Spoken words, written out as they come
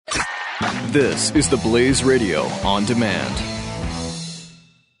This is the Blaze Radio on demand.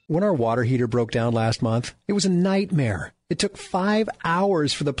 When our water heater broke down last month, it was a nightmare. It took 5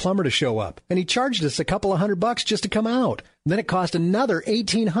 hours for the plumber to show up, and he charged us a couple of $100 just to come out. Then it cost another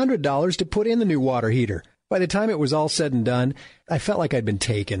 $1,800 to put in the new water heater. By the time it was all said and done, I felt like I'd been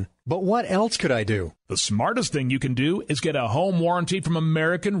taken. But what else could I do? The smartest thing you can do is get a home warranty from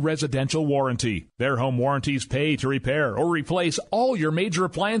American Residential Warranty. Their home warranties pay to repair or replace all your major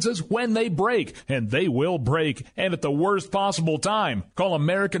appliances when they break, and they will break, and at the worst possible time. Call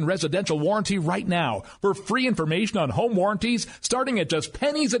American Residential Warranty right now for free information on home warranties starting at just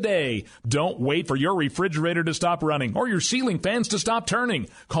pennies a day. Don't wait for your refrigerator to stop running or your ceiling fans to stop turning.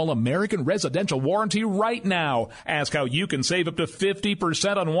 Call American Residential Warranty right now. Ask how you can save up to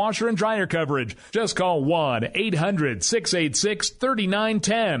 50% on washer and dryer coverage. Just call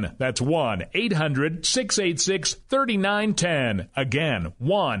 1-800-686-3910. That's 1-800-686-3910. Again,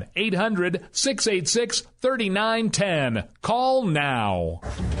 1-800-686-3910. Call now.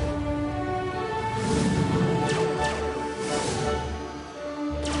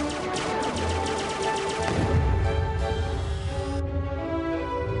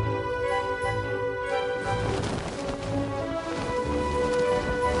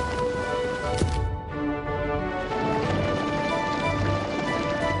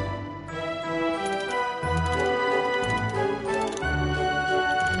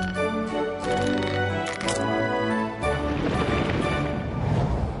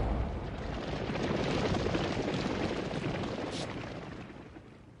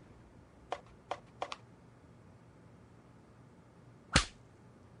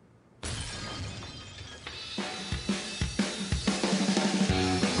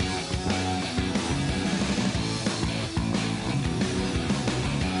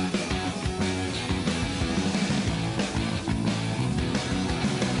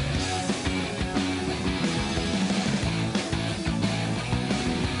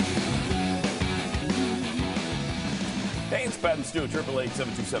 Pat and Stu,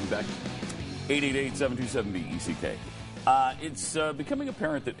 888-727-BECK, 888-727-BECK. It's becoming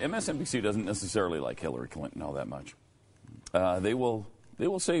apparent that MSNBC doesn't necessarily like Hillary Clinton all that much. They will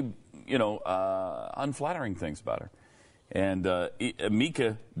say, unflattering things about her. And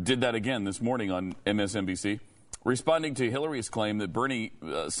Mika did that again this morning on MSNBC, responding to Hillary's claim that Bernie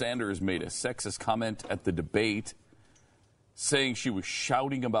Sanders made a sexist comment at the debate, saying she was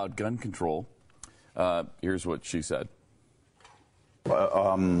shouting about gun control. Here's what she said.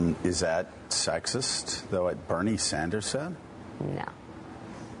 Is that sexist, though, what Bernie Sanders said? No.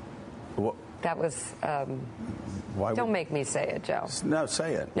 What? That was, don't make me say it, Joe. No,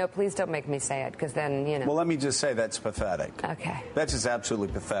 say it. No, please don't make me say it, because then, Well, let me just say that's pathetic. Okay. That's just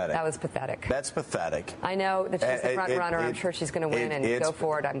absolutely pathetic. That was pathetic. That's pathetic. I know that she's the front runner. I'm sure she's going to win and go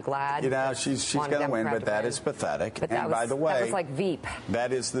for it. I'm glad. She's going to win, but that is pathetic. But and by the way, that was like Veep.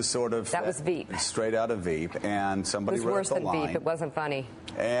 That is the sort of... That was Veep. Straight out of Veep. And somebody wrote the line. It was worse than Veep. It wasn't funny.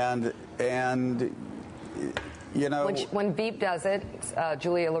 And when Veep does it,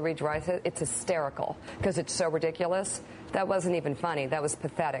 Julia Louis-Dreyfus, it's hysterical because it's so ridiculous. That wasn't even funny. That was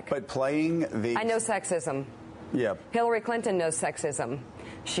pathetic. But playing the... I know sexism. Yeah. Hillary Clinton knows sexism.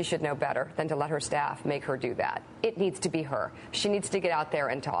 She should know better than to let her staff make her do that. It needs to be her. She needs to get out there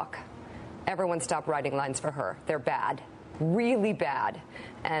and talk. Everyone stop writing lines for her. They're bad. Really bad.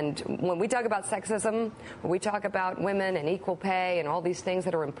 And when we talk about sexism, when we talk about women and equal pay and all these things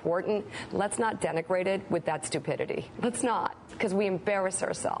that are important, let's not denigrate it with that stupidity. Let's not, because we embarrass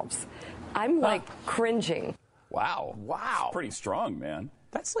ourselves. I'm cringing. Wow. It's pretty strong, man.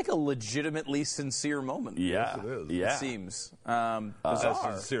 That's like a legitimately sincere moment. Yeah. Yes, it is. Yeah. It seems. As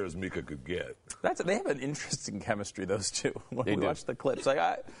Bizarre. sincere as Mika could get. They have an interesting chemistry, those two, when They we do. watch the clips.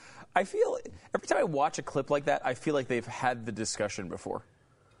 I feel, every time I watch a clip like that, I feel like they've had the discussion before.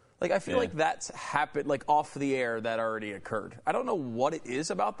 I feel like that's happened, off the air, that already occurred. I don't know what it is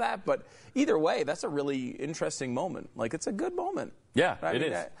about that, but either way, that's a really interesting moment. It's a good moment. Yeah, it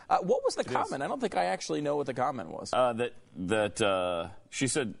is. What was the comment? I don't think I actually know what the comment was. That she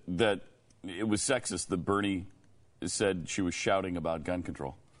said that it was sexist that Bernie said she was shouting about gun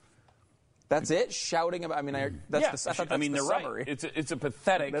control. That's it? Shouting about... they're summary. right. It's a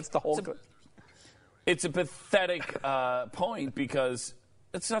pathetic... That's the whole... It's a pathetic point because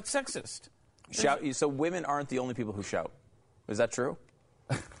it's not sexist. So women aren't the only people who shout. Is that true?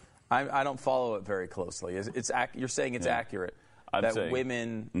 I don't follow it very closely. You're saying it's accurate that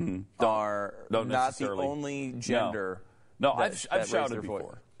women are not the only gender. No, that I've shouted before.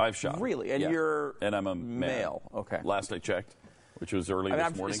 Voice. I've shouted. Really? And you're... And I'm a male. Okay. Last I checked, which was early this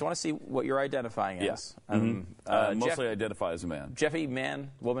morning. I just want to see what you're identifying as. Mostly identify as a man. Jeffy, man,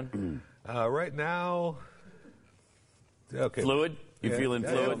 woman? Right now, okay. Fluid? You feeling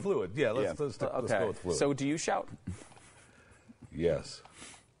fluid? Yeah, fluid. Yeah, let's go with fluid. So do you shout? Yes.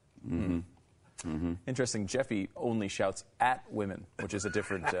 Interesting. Jeffy only shouts at women, which is a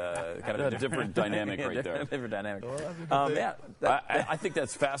different kind of a different dynamic right there. Different dynamic. I think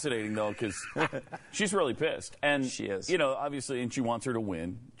that's fascinating, though, because she's really pissed. And she is. You know, obviously, and she wants her to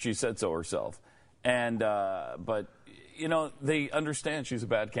win. She said so herself. And but, you know, they understand she's a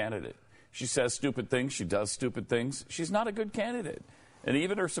bad candidate. She says stupid things. She does stupid things. She's not a good candidate. And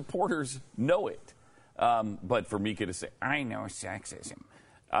even her supporters know it. But for Mika to say, I know sexism.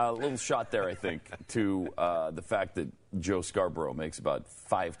 A little shot there, I think, to the fact that Joe Scarborough makes about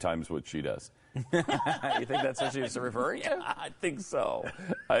 5 times what she does. You think that's what she was referring to? Yeah, I think so.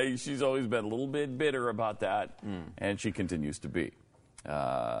 She's always been a little bit bitter about that, and she continues to be.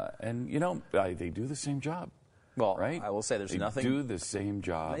 And, you know, they do the same job. Well, right? I will say there's nothing. They do the same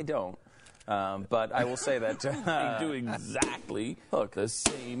job. They don't. But I will say that they do exactly the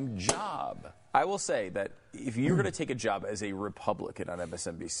same job. I will say that if you're going to take a job as a Republican on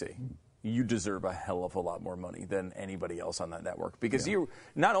MSNBC, you deserve a hell of a lot more money than anybody else on that network. Because you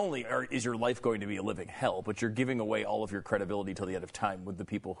not only is your life going to be a living hell, but you're giving away all of your credibility till the end of time with the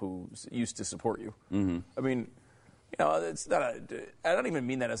people who used to support you. I mean, you know, it's not I don't even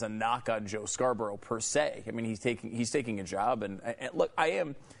mean that as a knock on Joe Scarborough per se. I mean, he's taking a job, and look,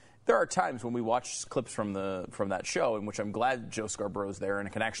 there are times when we watch clips from that show in which I'm glad Joe Scarborough's there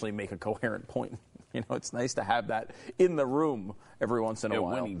and can actually make a coherent point. You know, it's nice to have that in the room every once in a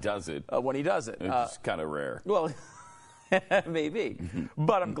while. When he does it. It's kind of rare. Well, maybe.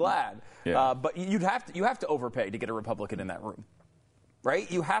 But I'm glad. Yeah. But you have to overpay to get a Republican in that room.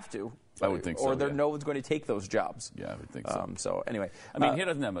 Right? You have to. I would think so. Or no one's going to take those jobs. Yeah, I would think so. So anyway. I mean, he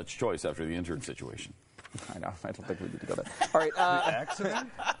doesn't have much choice after the intern situation. I know. I don't think we need to go there. All right. The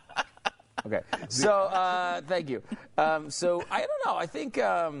accident? Okay. So, thank you. So, I don't know. I think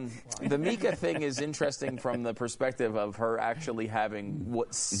the Mika thing is interesting from the perspective of her actually having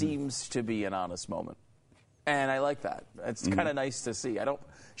what seems to be an honest moment. And I like that. It's kind of nice to see.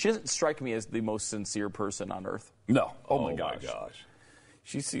 She doesn't strike me as the most sincere person on earth. No. Oh my gosh.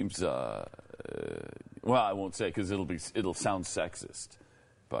 She seems, well, I won't say because it'll sound sexist.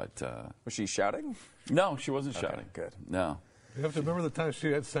 But was she shouting? No, she wasn't shouting. Good. No. You have to remember the time she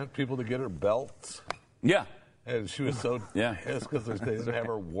had sent people to get her belts. Yeah. And she was so pissed because they didn't have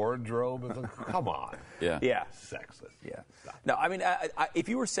her wardrobe. It's like, come on. Yeah. Sexist. Yeah. No, I mean, if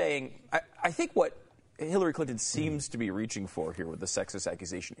you were saying, I think what Hillary Clinton seems to be reaching for here with the sexist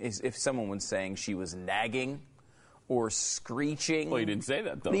accusation is if someone was saying she was nagging or screeching. Well, he didn't say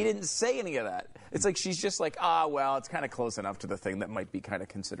that, though. He didn't say any of that. It's like she's just like, well, it's kind of close enough to the thing that might be kind of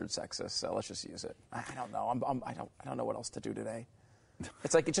considered sexist, so let's just use it. I don't know. I don't know what else to do today.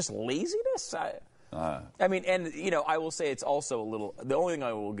 It's like it's just laziness. I mean, and, you know, I will say it's also a little, the only thing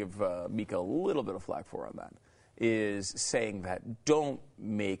I will give Mika a little bit of flack for on that is saying that don't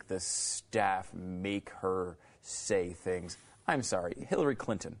make the staff make her say things. I'm sorry, Hillary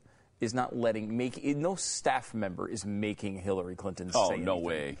Clinton is not no staff member is making Hillary Clinton say anything. No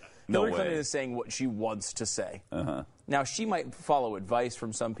way. Hillary Clinton is saying what she wants to say. Now, she might follow advice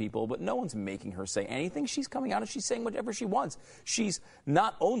from some people, but no one's making her say anything. She's coming out and she's saying whatever she wants. She's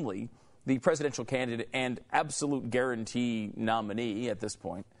not only the presidential candidate and absolute guarantee nominee at this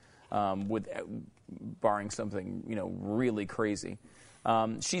point, with barring something, you know, really crazy.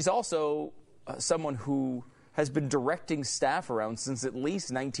 She's also someone who has been directing staff around since at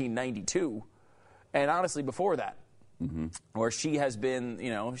least 1992, and honestly before that, where she has been, you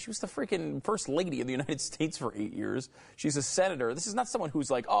know, she was the freaking first lady of the United States for 8 years. She's a senator. This is not someone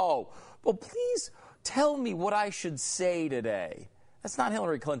who's like, oh, well, please tell me what I should say today. That's not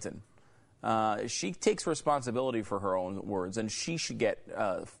Hillary Clinton. She takes responsibility for her own words, and she should get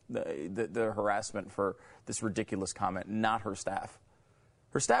the harassment for this ridiculous comment, not her staff.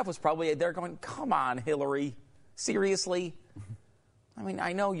 Her staff was probably there going, come on, Hillary. Seriously? I mean,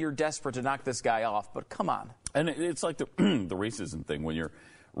 I know you're desperate to knock this guy off, but come on. And it's like the racism thing. When you're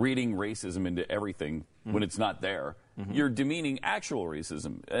reading racism into everything when it's not there, you're demeaning actual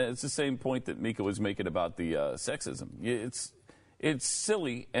racism. It's the same point that Mika was making about the sexism. It's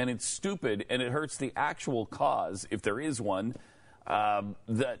silly and it's stupid and it hurts the actual cause, if there is one,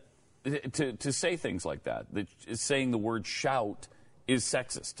 that to say things like that. Saying the word shout is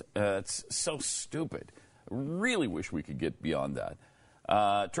sexist. It's so stupid. Really wish we could get beyond that.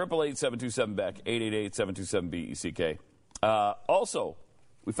 888-727-BECK, 888-727-BECK. Also,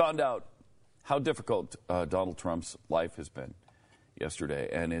 we found out how difficult Donald Trump's life has been yesterday,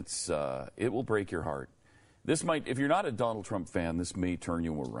 and it will break your heart. This might, if you're not a Donald Trump fan, this may turn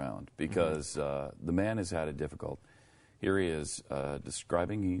you around because the man has had it difficult. Here he is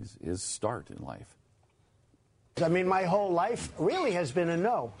describing his start in life. I mean, my whole life really has been a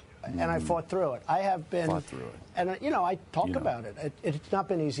no, and I fought through it. I have been. Fought through it. And, I talk about it. It's not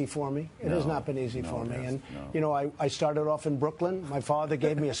been easy for me. It has not been easy for me. And, I started off in Brooklyn. My father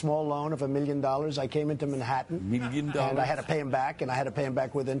gave me a small loan of $1 million. I came into Manhattan. $1 million? And I had to pay him back, and I had to pay him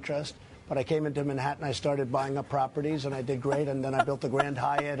back with interest. But I came into Manhattan, I started buying up properties, and I did great. And then I built the Grand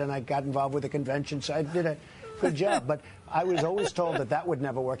Hyatt, and I got involved with the convention. So I did a good job. But I was always told that would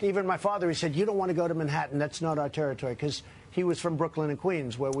never work. Even my father, he said, you don't want to go to Manhattan. That's not our territory. Because he was from Brooklyn and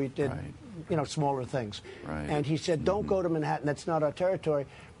Queens, where we did, smaller things. Right. And he said, don't go to Manhattan. That's not our territory.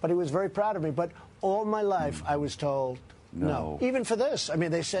 But he was very proud of me. But all my life, I was told, no. Even for this. I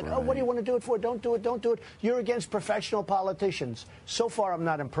mean, they said, oh, what do you want to do it for? Don't do it. Don't do it. You're against professional politicians. So far, I'm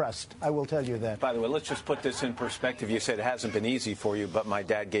not impressed. I will tell you that. By the way, let's just put this in perspective. You said it hasn't been easy for you, but my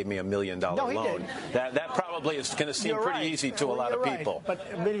dad gave me $1 million loan. That probably is going to seem pretty easy to a lot of people. But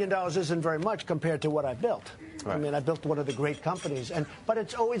 $1 million isn't very much compared to what I built. Right. I mean, I built one of the great companies. But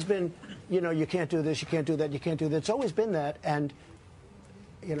it's always been, you can't do this, you can't do that, you can't do that. It's always been that. And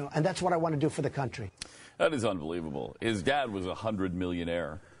that's what I want to do for the country. That is unbelievable. His dad was a 100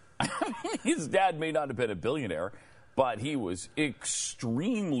 millionaire. His dad may not have been a billionaire, but he was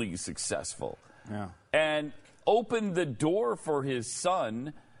extremely successful. Yeah. And opened the door for his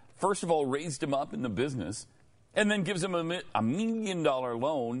son. First of all, raised him up in the business, and then gives him a $1 million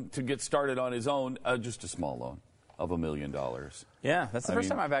loan to get started on his own, just a small loan of $1 million. Yeah, that's the first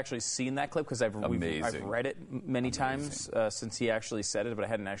time I've actually seen that clip because I've read it many times since he actually said it, but I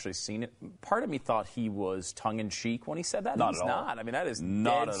hadn't actually seen it. Part of me thought he was tongue-in-cheek when he said that. Not He's at all. not. I mean, that is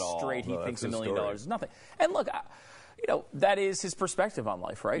not dead at all. straight. He thinks $1 million is nothing. And look, that is his perspective on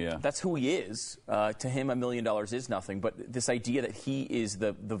life, right? Yeah. That's who he is. To him, $1 million is nothing. But this idea that he is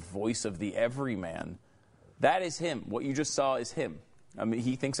the voice of the everyman, that is him. What you just saw is him. I mean,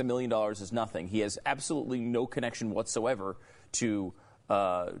 he thinks $1 million is nothing. He has absolutely no connection whatsoever to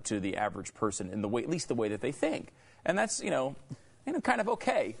the average person in the way, at least the way that they think, and that's kind of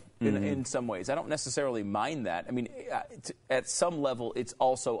okay in some ways. I don't necessarily mind that. I mean, at some level, it's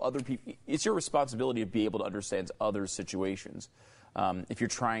also other people. It's your responsibility to be able to understand other situations if you're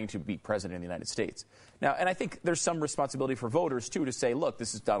trying to be president of the United States. Now, and I think there's some responsibility for voters too to say, look,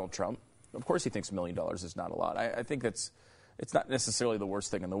 this is Donald Trump. Of course, he thinks $1 million is not a lot. I think it's not necessarily the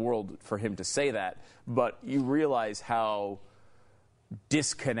worst thing in the world for him to say that, but you realize how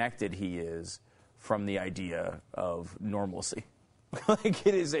disconnected he is from the idea of normalcy. Like,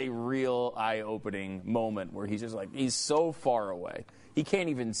 it is a real eye-opening moment where he's just like, he's so far away. He can't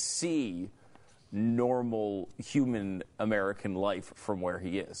even see normal human American life from where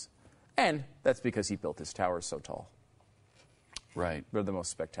he is. And that's because he built his towers so tall. Right. They're the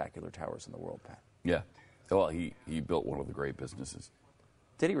most spectacular towers in the world, Pat. Yeah. Well, he built one of the great businesses.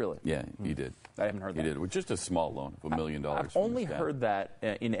 Did he really? Yeah, he did. I haven't heard that. He did, with just a small loan of $1 million. I've only heard that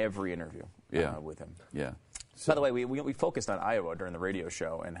in every interview with him. Yeah. By the way, we focused on Iowa during the radio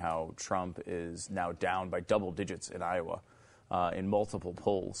show and how Trump is now down by double digits in Iowa in multiple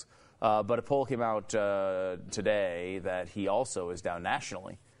polls. But a poll came out today that he also is down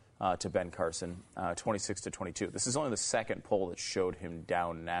nationally to Ben Carson, 26-22. This is only the second poll that showed him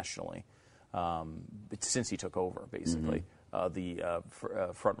down nationally since he took over, basically, the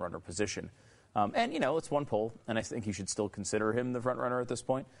front-runner position. And, it's one poll, and I think you should still consider him the front-runner at this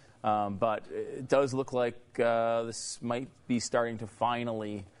point. But it does look like this might be starting to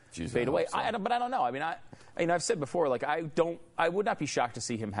finally fade away. So. But I don't know. I mean, I've said before, like, I would not be shocked to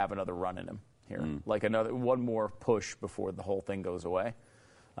see him have another run in him here, like one more push before the whole thing goes away.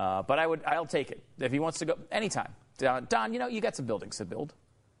 But I'll take it if he wants to go anytime. Don, you got some buildings to build.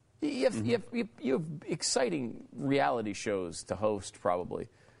 You have exciting reality shows to host, probably.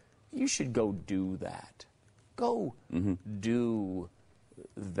 You should go do that. Go do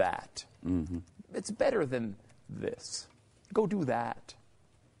that. It's better than this. Go do that.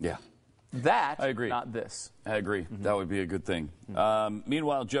 Yeah. That, I agree. Not this. I agree. That would be a good thing.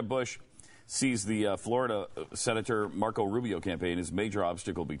 Meanwhile, Jeb Bush sees the Florida Senator Marco Rubio campaign as a major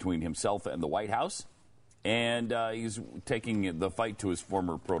obstacle between himself and the White House. And he's taking the fight to his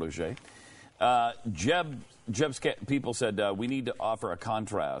former protege. Jeb's people said, we need to offer a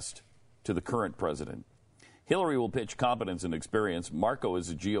contrast to the current president. Hillary will pitch competence and experience. Marco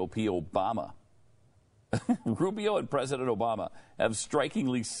is a GOP Obama. Rubio and President Obama have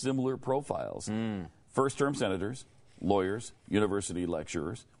strikingly similar profiles. First-term senators, lawyers, university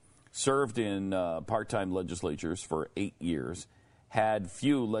lecturers, served in part-time legislatures for 8 years, had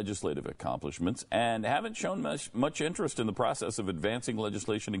few legislative accomplishments and haven't shown much interest in the process of advancing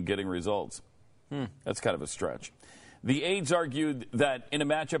legislation and getting results. That's kind of a stretch. The aides argued that in a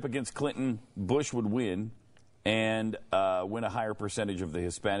matchup against Clinton, Bush would win and win a higher percentage of the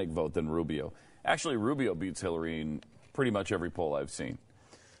Hispanic vote than Rubio. Actually, Rubio beats Hillary in pretty much every poll I've seen.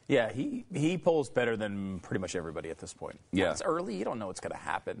 Yeah, he polls better than pretty much everybody at this point. Yeah. It's early. You don't know what's going to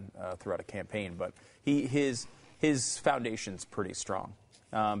happen throughout a campaign, but his foundation's pretty strong.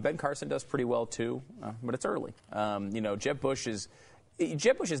 Ben Carson does pretty well, too, but it's early. Jeb Bush is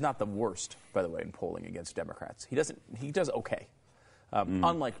not the worst, by the way, in polling against Democrats. He does okay.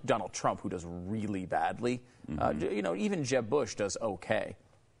 Unlike Donald Trump, who does really badly. Even Jeb Bush does okay.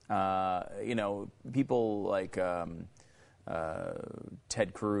 People like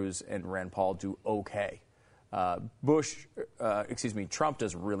Ted Cruz and Rand Paul do okay. Trump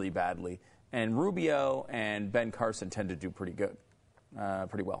does really badly. And Rubio and Ben Carson tend to do pretty good,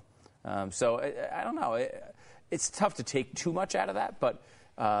 pretty well. So I don't know. It's tough to take too much out of that, but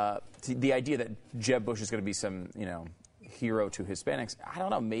the idea that Jeb Bush is going to be some, hero to Hispanics, I don't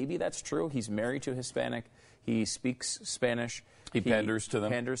know. Maybe that's true. He's married to a Hispanic. He speaks Spanish. He panders to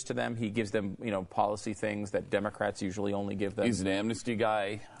them. He gives them, policy things that Democrats usually only give them. He's an amnesty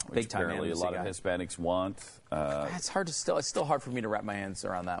guy, which apparently a lot of Hispanics want. It's still hard for me to wrap my hands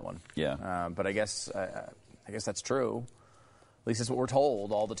around that one. Yeah. But I guess that's true. At least that's what we're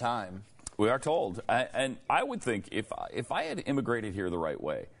told all the time. We are told. And I would think if I had immigrated here the right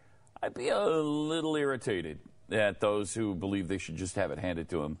way, I'd be a little irritated at those who believe they should just have it handed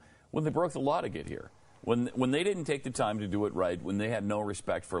to them when they broke the law to get here. When they didn't take the time to do it right, when they had no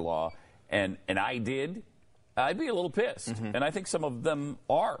respect for law, and I did, I'd be a little pissed. And I think some of them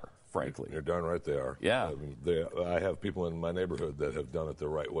are, frankly. You're darn right they are. Yeah. I have people in my neighborhood that have done it the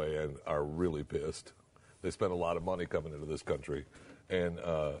right way and are really pissed. They spend a lot of money coming into this country and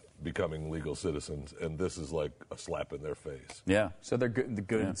becoming legal citizens, and this is like a slap in their face. Yeah. So they're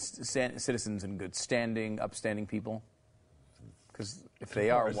good citizens and good upstanding people? Because if they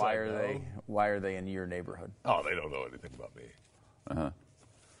are, why are they in your neighborhood? Oh, they don't know anything about me.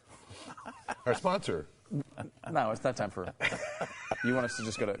 Our sponsor. No, it's not time for. You want us to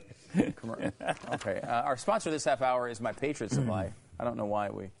just go to commercial? Okay. Our sponsor this half hour is My Patriot Supply. I don't know why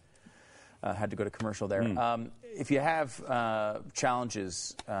we had to go to commercial there. If you have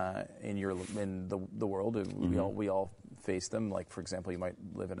challenges in the world, we all face them. Like, for example, you might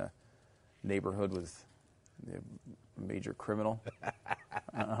live in a neighborhood with a major criminal,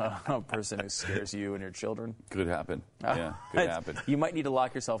 a person who scares you and your children. Could happen. Yeah, could happen. You might need to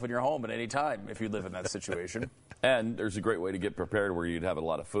lock yourself in your home at any time if you live in that situation. And there's a great way to get prepared where you'd have a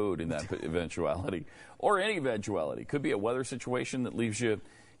lot of food in that eventuality, or any eventuality. Could be a weather situation that leaves you,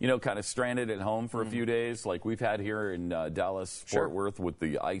 kind of stranded at home for a few days, like we've had here in Dallas, Fort Worth with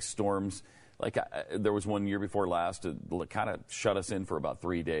the ice storms. Like there was one year before last, it kind of shut us in for about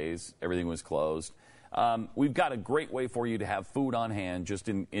 3 days. Everything was closed. We've got a great way for you to have food on hand just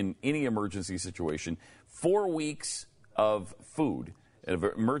in any emergency situation. 4 weeks of food, an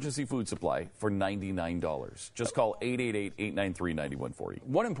emergency food supply for $99. Just call 888-893-9140.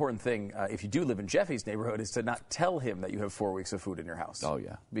 One important thing, if you do live in Jeffy's neighborhood, is to not tell him that you have 4 weeks of food in your house. Oh,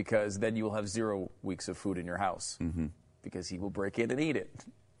 yeah. Because then you will have 0 weeks of food in your house. Because he will break in and eat it.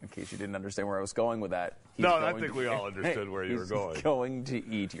 In case you didn't understand where I was going with that. I think we all understood where you were going. He's going to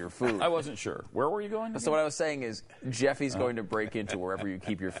eat your food. I wasn't sure. Where were you going? So what I was saying is Jeffy's going to break into wherever you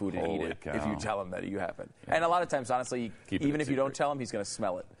keep your food and eat it if you tell him that you have it. Yeah. And a lot of times, honestly, even if you don't tell him, he's going to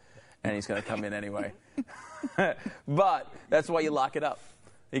smell it. And he's going to come in anyway. But that's why you lock it up.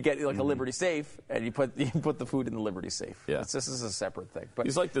 You get like a Liberty safe, and you put the food in the Liberty safe. Yeah. This is a separate thing. But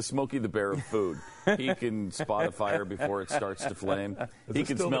he's like the Smokey the Bear of food. He can spot a fire before it starts to flame. He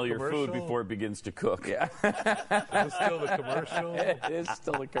can smell your food before it begins to cook. Yeah. Is this still the commercial? It is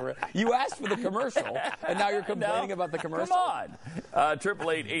still the commercial. You asked for the commercial, and now you're complaining about the commercial. Come on.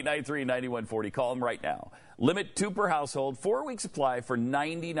 888-893-9140. Call him right now. Limit 2 per household, 4 week supply for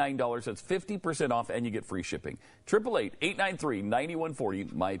 $99. That's 50% off, and you get free shipping.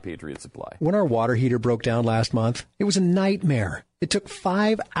 888-893-9140, My Patriot Supply. When our water heater broke down last month, it was a nightmare. It took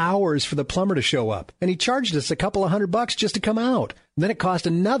 5 hours for the plumber to show up, and he charged us a couple of $100 just to come out. And then it cost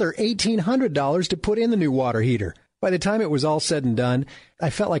another $1,800 to put in the new water heater. By the time it was all said and done, I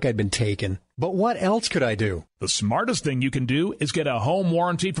felt like I'd been taken. But what else could I do? The smartest thing you can do is get a home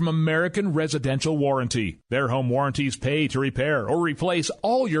warranty from American Residential Warranty. Their home warranties pay to repair or replace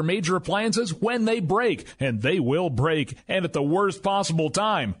all your major appliances when they break, and they will break, and at the worst possible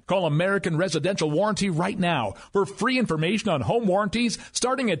time. Call American Residential Warranty right now for free information on home warranties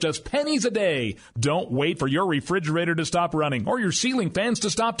starting at just pennies a day. Don't wait for your refrigerator to stop running or your ceiling fans to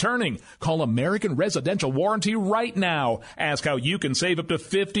stop turning. Call American Residential Warranty right now. Ask how you can save up to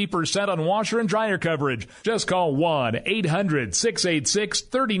 50% on washer and dryer coverage. Just call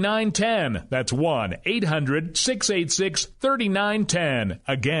 1-800-686-3910. That's 1-800-686-3910.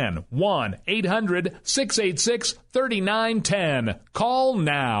 Again, 1-800-686-3910. Call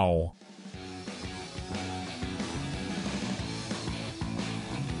now.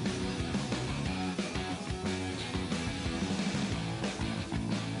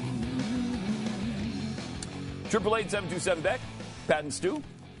 Triple 8-727-BECK. Pat and Stu,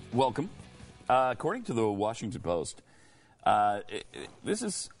 welcome. According to the Washington Post, this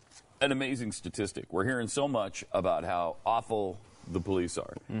is an amazing statistic. We're hearing so much about how awful the police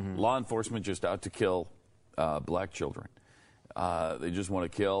are. Mm-hmm. Law enforcement just out to kill black children. They just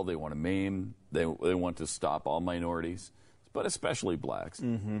want to kill. They want to maim. They want to stop all minorities, but especially blacks.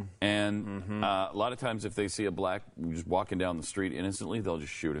 Mm-hmm. And a lot of times if they see a black just walking down the street innocently, they'll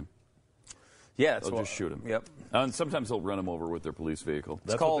just shoot him. Yeah, they'll just shoot him. Yep. And sometimes they'll run him over with their police vehicle.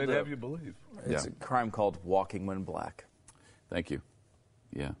 That's called, what they'd have you believe. It's a crime called walking when black. Thank you.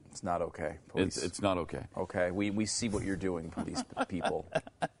 Yeah. It's not okay, police. It's not okay. Okay, we see what you're doing, police people.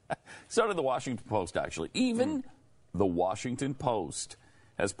 So did the Washington Post, actually. Even the Washington Post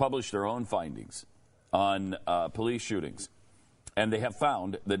has published their own findings on police shootings. And they have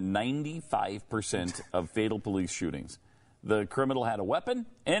found that 95% of fatal police shootings, the criminal had a weapon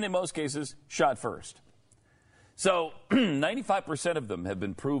and, in most cases, shot first. So 95% of them have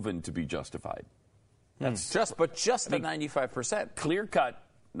been proven to be justified. That's just the 95%. Clear-cut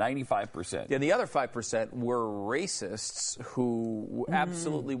 95%. Yeah, the other 5% were racists who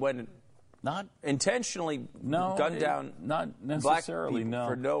absolutely went not intentionally gunned down not necessarily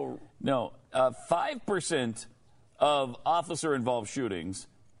black people for 5% of officer-involved shootings,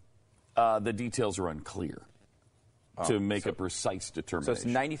 the details are unclear. To make a precise determination. So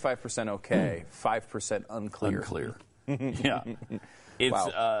it's 95% okay, 5% unclear. Unclear. Yeah. It's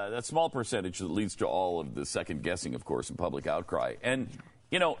that small percentage that leads to all of the second guessing, of course, and public outcry. And,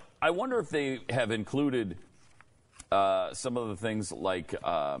 I wonder if they have included some of the things like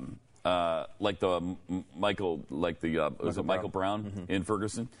the Michael Brown in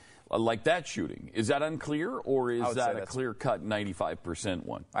Ferguson? Like that shooting. Is that unclear, or is that a clear-cut 95%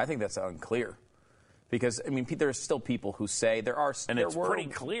 one? I think that's unclear. Because, there's still people who say it's pretty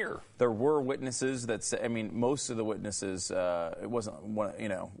clear. There were witnesses that say, most of the witnesses, it wasn't one,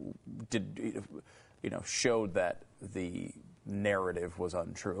 showed that the narrative was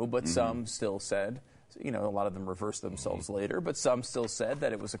untrue, but some still said, a lot of them reversed themselves later, but some still said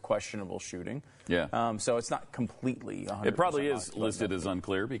that it was a questionable shooting. Yeah. So it's not completely 100%. It probably is listed as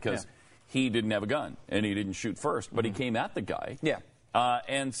unclear because he didn't have a gun and he didn't shoot first, but he came at the guy. Yeah.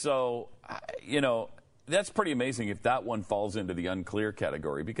 And so, that's pretty amazing if that one falls into the unclear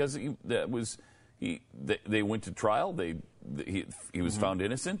category because they went to trial. He was found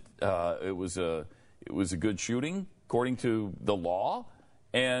innocent. It was a good shooting according to the law,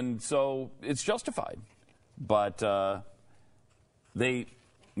 and so it's justified. But the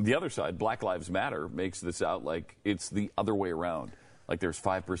other side, Black Lives Matter, makes this out like it's the other way around. Like there's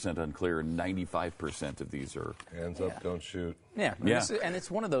 5% unclear and 95% of these are... Hands up, don't shoot. Yeah. And it's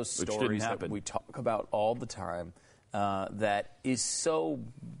one of those stories that we talk about all the time that is so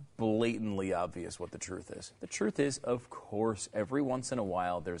blatantly obvious what the truth is. The truth is, of course, every once in a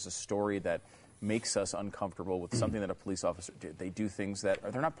while there's a story that makes us uncomfortable with something that a police officer did. They do things that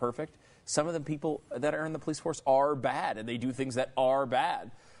they're not perfect. Some of the people that are in the police force are bad, and they do things that are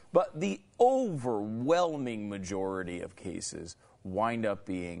bad. But the overwhelming majority of cases wind up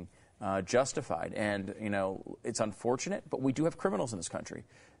being justified. And, it's unfortunate, but we do have criminals in this country.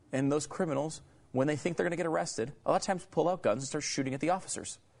 And those criminals, when they think they're going to get arrested, a lot of times pull out guns and start shooting at the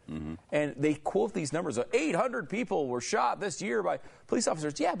officers. Mm-hmm. And they quote these numbers of 800 people were shot this year by police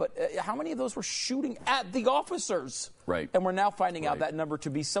officers. Yeah, but how many of those were shooting at the officers? Right. And we're now finding out that number to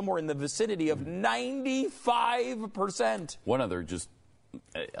be somewhere in the vicinity of 95%. One other just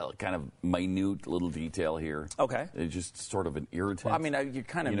kind of minute little detail here. Okay. It's just sort of an irritant. Well, you're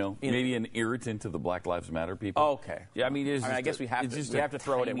kind of... maybe an irritant to the Black Lives Matter people. Okay. Yeah, I guess we have to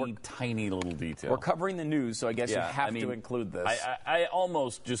throw it in. Tiny little detail. We're covering the news, so I guess you have to include this. I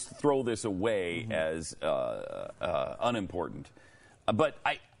almost just throw this away as unimportant. But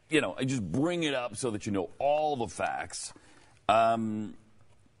I just bring it up so that you know all the facts.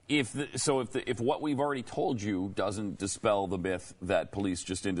 If what we've already told you doesn't dispel the myth that police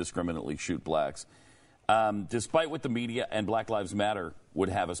just indiscriminately shoot blacks, despite what the media and Black Lives Matter would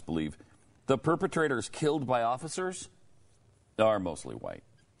have us believe, the perpetrators killed by officers are mostly white.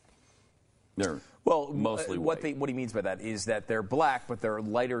 They're mostly white. What he means by that is that they're black, but they're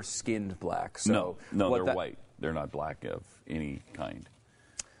lighter-skinned black. So no, they're white. They're not black of any kind.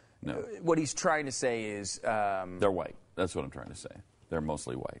 No. What he's trying to say is... they're white. That's what I'm trying to say. They're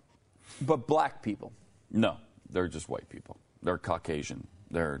mostly white. But black people? No, they're just white people. They're Caucasian.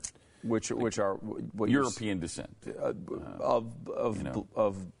 They're... Which are... European descent. Of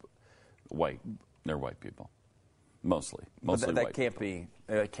white. They're white people. Mostly that white.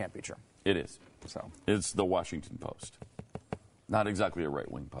 Can't be true. It is. So it's the Washington Post. Not exactly a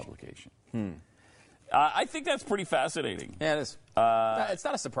right-wing publication. I think that's pretty fascinating. Yeah, it is. It's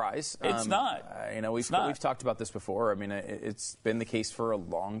not a surprise. It's not. We've talked about this before. I mean, it's been the case for a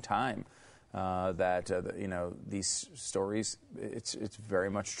long time that these stories. It's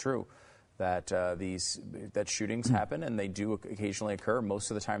very much true that that shootings happen, and they do occasionally occur. Most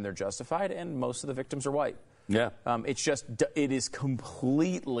of the time, they're justified, and most of the victims are white. Yeah. It is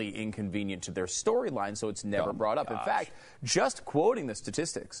completely inconvenient to their storyline, so it's never brought up. Gosh. In fact, just quoting the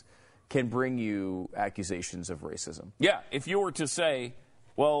statistics can bring you accusations of racism. Yeah, if you were to say,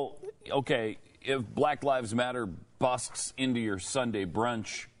 well, okay, if Black Lives Matter busts into your Sunday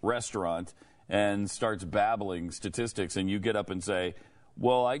brunch restaurant and starts babbling statistics, and you get up and say,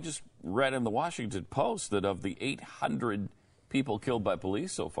 well, I just read in the Washington Post that of the 800 people killed by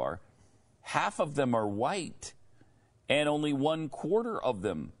police so far, half of them are white, and only 1/4 of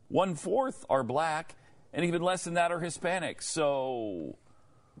them, 1/4 are black, and even less than that are Hispanic. So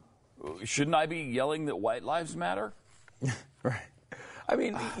shouldn't I be yelling that white lives matter? Right. I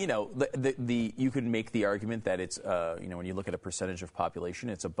mean, you could make the argument that it's, when you look at a percentage of population,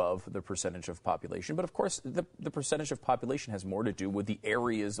 it's above the percentage of population. But of course, the percentage of population has more to do with the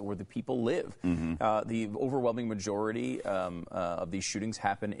areas where the people live. Mm-hmm. The overwhelming majority of these shootings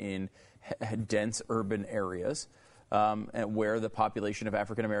happen in dense urban areas, and where the population of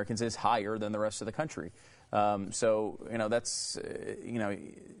African Americans is higher than the rest of the country. So that's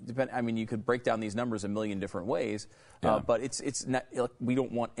I mean, you could break down these numbers a million different ways, but it's not. We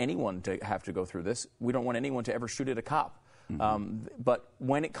don't want anyone to have to go through this. We don't want anyone to ever shoot at a cop. Mm-hmm. But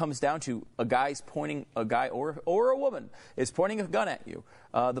when it comes down to a guy or a woman is pointing a gun at you,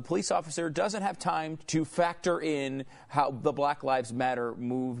 the police officer doesn't have time to factor in how the Black Lives Matter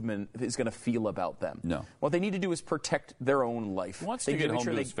movement is going to feel about them. No. What they need to do is protect their own life. He wants to get home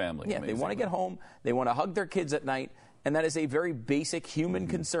to his family. Yeah, they want to get home. They want to hug their kids at night, and that is a very basic human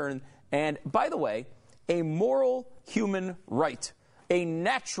concern. And by the way, a moral human right, a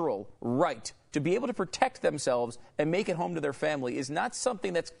natural right to be able to protect themselves and make it home to their family is not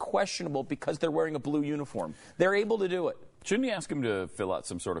something that's questionable because they're wearing a blue uniform. They're able to do it. Shouldn't you ask him to fill out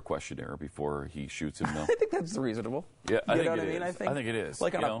some sort of questionnaire before he shoots him, though? I think that's reasonable. Yeah, I think it is. I think it is.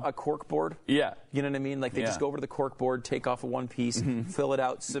 Like on a cork board? Yeah. You know what I mean? Like they just go over to the cork board, take off one piece, fill it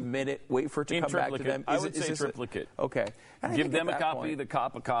out, submit it, wait for it to come back to them. I would say triplicate. Okay. Give them a copy, the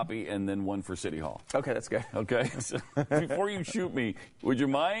cop a copy, and then one for City Hall. Okay, that's good. Okay? So before you shoot me, would you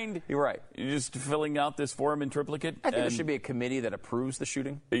mind? You're right. You're just filling out this form in triplicate? I think there should be a committee that approves the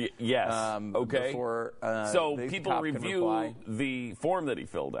shooting. Yes. Okay. Before, so people review the form that he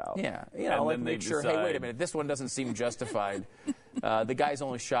filled out. Yeah. Make sure, hey, wait a minute, this one doesn't seem justified. The guy's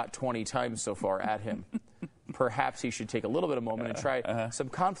only shot 20 times so far at him. Perhaps he should take a little bit of a moment and try some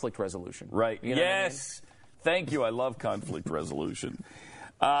conflict resolution. Right. You know yes. Thank you. I love conflict resolution.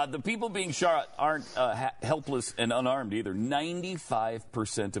 The people being shot aren't helpless and unarmed either.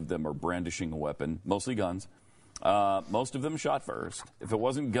 95% of them are brandishing a weapon, mostly guns. Most of them shot first. If it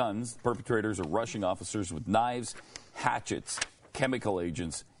wasn't guns, perpetrators are rushing officers with knives, hatchets, chemical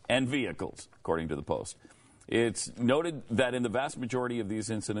agents, and vehicles, according to the Post. It's noted that in the vast majority of these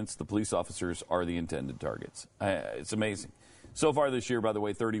incidents, the police officers are the intended targets. It's amazing. So far this year, by the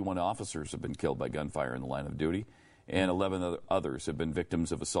way, 31 officers have been killed by gunfire in the line of duty, and 11 others have been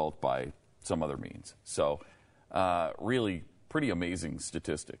victims of assault by some other means. So really pretty amazing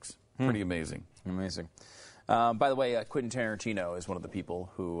statistics. Pretty amazing. Amazing. By the way, Quentin Tarantino is one of the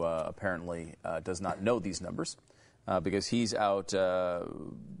people who apparently does not know these numbers because he's out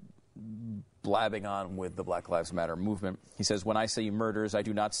blabbing on with the Black Lives Matter movement. He says, when I say murders, I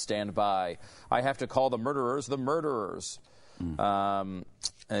do not stand by. I have to call the murderers the murderers. And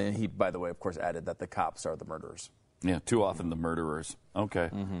he, by the way, of course, added that the cops are the murderers. Yeah, too often the murderers. Okay.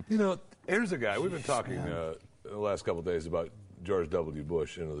 Here's a guy. We've been talking the last couple of days about George W.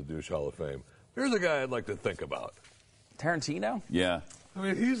 Bush into the Douche Hall of Fame. Here's a guy I'd like to think about. Tarantino? Yeah. I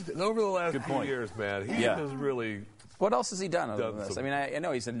mean, he's over the last few years, man. He has really. What else has he done other than this? I mean, I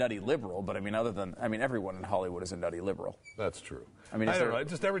know he's a nutty liberal, but I mean, everyone in Hollywood is a nutty liberal. That's true. I mean, I don't know.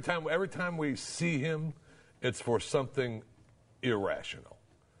 Just every time we see him, it's for something irrational.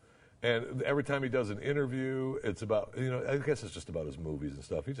 And every time he does an interview, it's about, I guess it's just about his movies and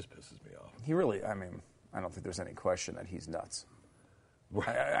stuff. He just pisses me off. He really, I don't think there's any question that he's nuts.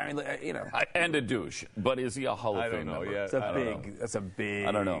 And a douche. But is he a Hall of Fame member? Yeah, that's a big.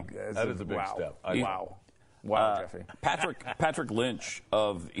 I don't know. That is a big step. Wow, Jeffy. Patrick Lynch,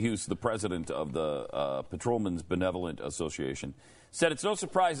 he was the president of the Patrolmen's Benevolent Association, said it's no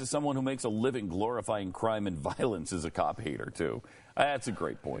surprise that someone who makes a living glorifying crime and violence is a cop hater, too. That's a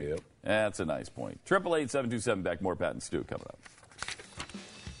great point. Yep. That's a nice point. 888-727 back. More Pat and Stu coming up.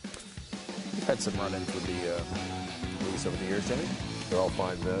 You've had some run-ins with the police over the years, Jimmy. They're all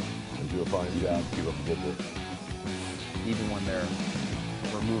fine men. They do a fine job. Keep up the good work. Even when they're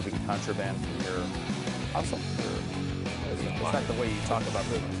removing contraband from your household? It's not the way you talk about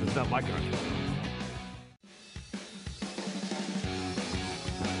business. It's not my country.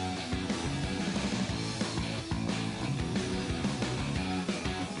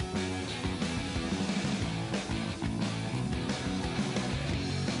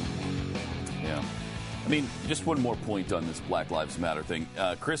 I mean, just one more point on this Black Lives Matter thing.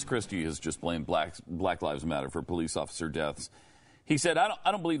 Chris Christie has just blamed Black Lives Matter for police officer deaths. He said, I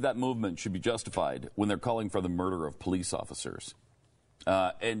don't believe that movement should be justified when they're calling for the murder of police officers.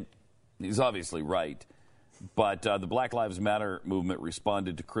 And he's obviously right. But the Black Lives Matter movement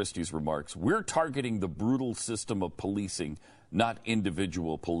responded to Christie's remarks. We're targeting the brutal system of policing, not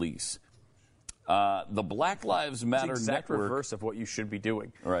individual police. The Black Lives Matter it's the exact network, reverse of what you should be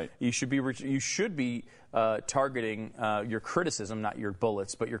doing. Right. You should be targeting your criticism, not your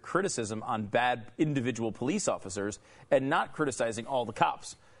bullets, but your criticism on bad individual police officers, and not criticizing all the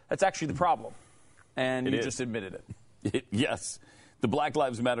cops. That's actually the problem, and you just admitted it. Yes, the Black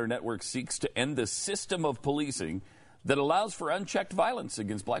Lives Matter network seeks to end the system of policing that allows for unchecked violence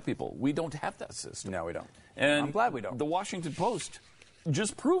against black people. We don't have that system. No, we don't. And I'm glad we don't. The Washington Post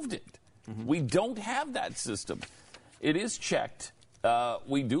just proved it. Mm-hmm. We don't have that system. It is checked.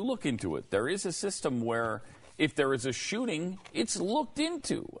 We do look into it. There is a system where if there is a shooting, it's looked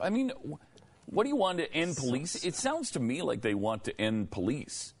into. I mean, what do you want to end police? It sounds to me like they want to end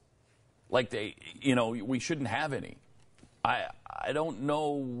police. Like we shouldn't have any. I don't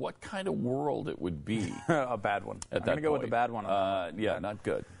know what kind of world it would be. A bad one. I'm going to go with a bad one. Yeah, not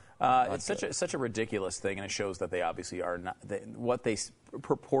good. It's such a ridiculous thing, and it shows that they obviously are not what they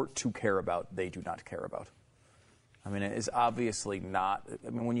purport to care about. They do not care about. I mean, it is obviously not.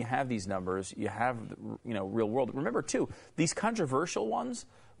 I mean, when you have these numbers, you have real world. Remember too, these controversial ones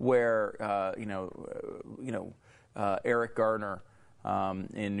where Eric Garner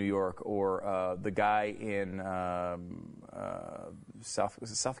in New York, or the guy in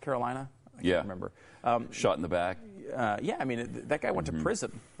South Carolina. I can't remember. Shot in the back. Yeah, I mean, that guy went to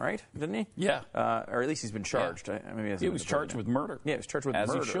prison, right? Didn't he? Yeah. Or at least he's been charged. Yeah. He was charged with murder. Yeah, he was charged with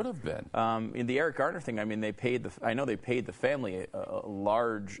murder. As he should have been. In the Eric Garner thing, I mean, they paid the family a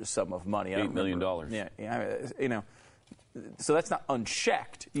large sum of money. $8 million. Yeah, so that's not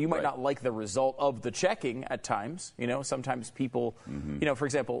unchecked. You might not like the result of the checking at times. Sometimes people, for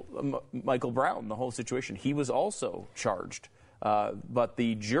example, Michael Brown, the whole situation, he was also charged. But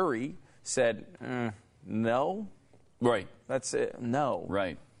the jury said, no. Right. That's it. No.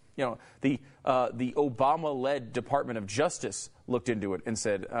 Right. The Obama-led Department of Justice looked into it and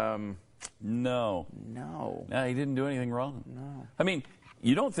said, no. No. No, he didn't do anything wrong. No. I mean,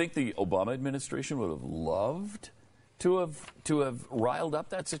 you don't think the Obama administration would have loved to have riled up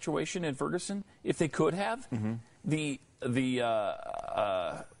that situation in Ferguson if they could have? Mm-hmm. They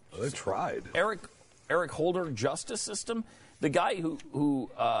tried. Eric Holder justice system, the guy who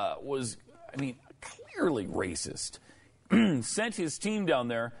was, clearly racist, sent his team down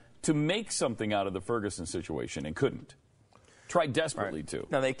there to make something out of the Ferguson situation and couldn't. Tried desperately to.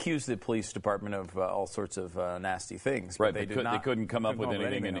 Now, they accused the police department of all sorts of nasty things. Right, they couldn't come up with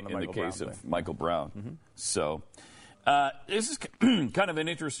anything in the case of Michael Brown. Mm-hmm. So this is kind of an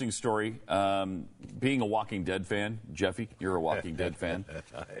interesting story. Being a Walking Dead fan, Jeffy, you're a Walking Dead fan.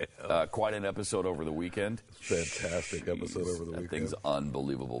 Quite an episode over the weekend. Fantastic episode over the weekend. That thing's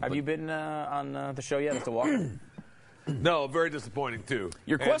unbelievable. Have you been on the show yet, Mr. Walker? No, very disappointing, too.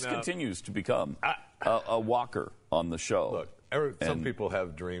 Your quest continues to become a walker on the show. Look, some people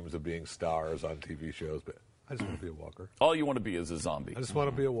have dreams of being stars on TV shows, but I just want to be a walker. All you want to be is a zombie. I just want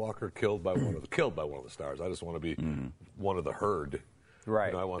to be a walker killed by one of the stars. I just want to be one of the herd. Right.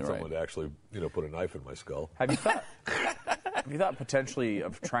 You know, I want someone to actually, put a knife in my skull. Have you thought potentially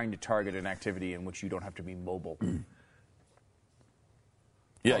of trying to target an activity in which you don't have to be mobile?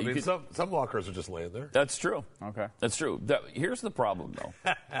 Yeah, well, I mean, some walkers are just laying there. That's true. Okay. That's true. Here's the problem, though,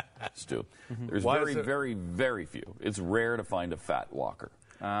 Stu. There's very, very few. It's rare to find a fat walker.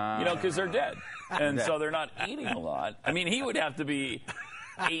 Because they're dead. And so they're not eating a lot. I mean, he would have to be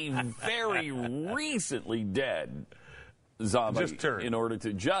a very recently dead zombie in order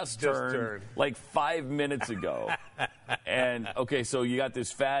to just turn like 5 minutes ago. And okay, so you got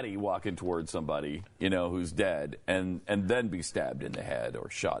this fatty walking towards somebody, who's dead, and then be stabbed in the head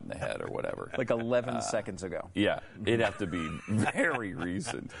or shot in the head or whatever. Like 11 seconds ago. Yeah, it'd have to be very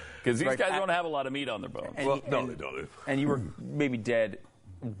recent because these guys don't have a lot of meat on their bones. No, they don't. And you were maybe dead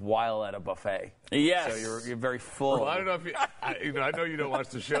while at a buffet. Yes. So you're very full. Well, I don't know if I know you don't watch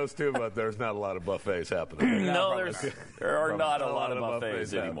the shows too, but there's not a lot of buffets happening. No, there are not a lot of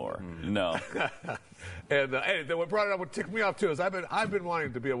buffets anymore. No. And what brought it up, what ticked me off too, is I've been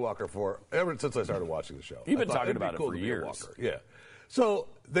wanting to be a walker ever since I started watching the show. You've been talking about it for years. Yeah. So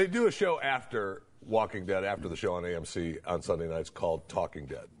they do a show after Walking Dead, after the show on AMC on Sunday nights called Talking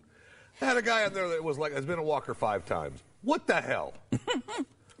Dead. I had a guy on there that was like, has been a walker 5 times. What the hell?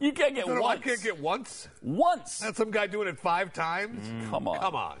 You can't get once. I can't get once? Once. That's some guy doing it 5 times? Come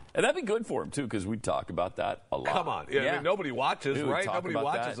on. And that'd be good for him, too, because we talk about that a lot. Come on. Yeah. I mean, nobody watches, right? Nobody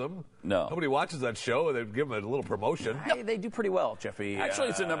watches them. No. Nobody watches that show. They give them a little promotion. Hey, they do pretty well, Jeffy. Actually,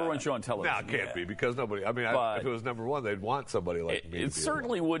 it's the #1 show on television. No, it can't be, because nobody, if it was #1, they'd want somebody like me. It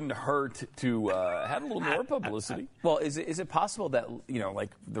certainly wouldn't hurt to have a little more publicity. Well, is it possible that,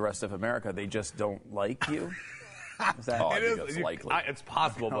 like the rest of America, they just don't like you? I think that's likely. It's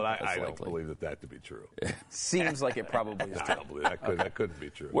possible, but I don't believe that to be true. Seems like it probably is true. That couldn't be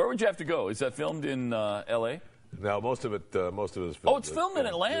true. Where would you have to go? Is that filmed in L.A.? No, most of it is filmed. Oh, it's filmed in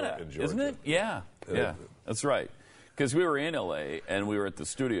Atlanta, isn't it? Yeah, that's right. Because we were in L.A. and we were at the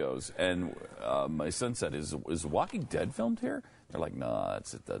studios, and my son said, "Is Walking Dead filmed here?" They're like, "No,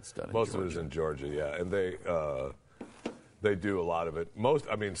 that's done in Georgia." Most of it is in Georgia, yeah, and they do a lot of it.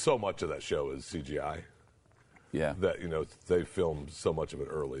 So much of that show is CGI. Yeah. That, they filmed so much of it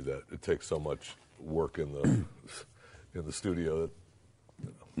early that it takes so much work in the studio that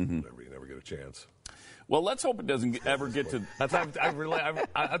you never get a chance. Well, let's hope it doesn't ever get to. That's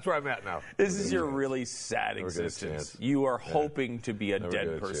where I'm at now. This is your really sad existence. You are hoping to be a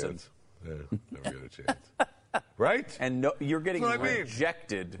dead person. Never get a chance. Right? And you're getting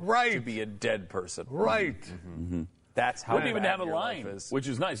rejected to be a deid person. Right. Mm-hmm. That's how. Wouldn't even have a line, which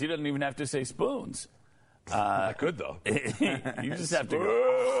is nice. He doesn't even have to say spoons. I could, though. You just have to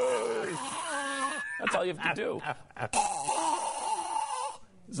go. That's all you have to do.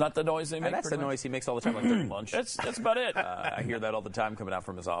 It's not the noise they make. And that's the noise he makes all the time, like during lunch. That's about it. I hear that all the time coming out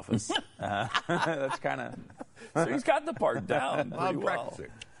from his office. That's kind of. So he's got the part down pretty well.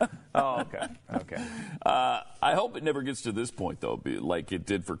 Oh, okay. I hope it never gets to this point, though, like it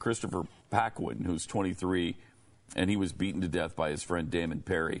did for Christopher Paquin, who's 23. And he was beaten to death by his friend Damon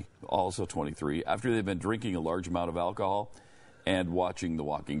Perry, also 23, after they'd been drinking a large amount of alcohol and watching The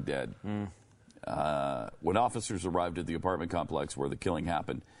Walking Dead. When officers arrived at the apartment complex where the killing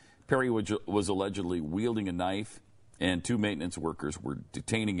happened, Perry was allegedly wielding a knife, and 2 maintenance workers were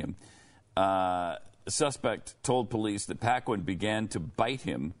detaining him. The suspect told police that Paquin began to bite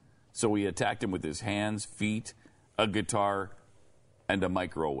him, so he attacked him with his hands, feet, a guitar, and a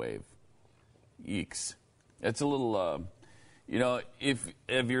microwave. Yeeks. It's a little, if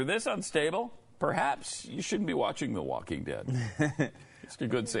you're this unstable, perhaps you shouldn't be watching The Walking Dead. It's a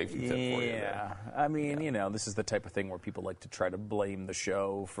good safety tip for you. Yeah. I mean, this is the type of thing where people like to try to blame the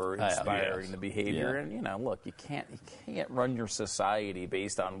show for inspiring the behavior. Yeah. And, look, you can't run your society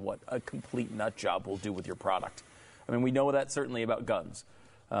based on what a complete nut job will do with your product. I mean, we know that certainly about guns.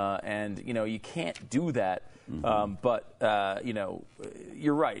 And, you can't do that. But,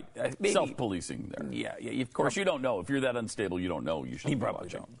 you're right. Maybe, self-policing there. Yeah. Of course, you don't know. If you're that unstable, you don't know. You should be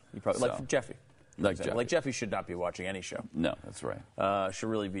watching. Like Jeffy. Like Jeffy should not be watching any show. No, that's right. Should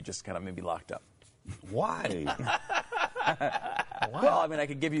really be just kind of maybe locked up. Why? Well, I mean, I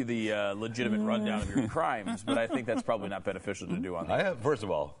could give you the legitimate rundown of your crimes, but I think that's probably not beneficial to do on the First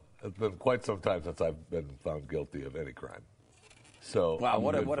of all, it's been quite some time since I've been found guilty of any crime. So wow,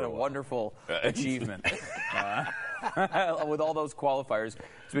 what a wonderful achievement. with all those qualifiers.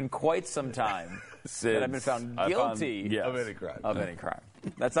 It's been quite some time that I've been found guilty of any crime. Of any crime.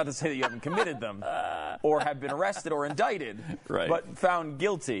 That's not to say that you haven't committed them or have been arrested or indicted, but found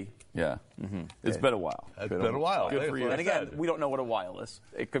guilty. Yeah. It's been a while. It's been a while. Good for you. And again, we don't know what a while is.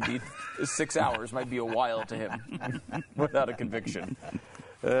 It could be 6 hours, might be a while to him without a conviction.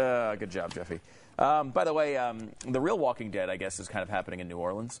 Good job, Jeffy. By the way, the real Walking Dead, I guess, is kind of happening in New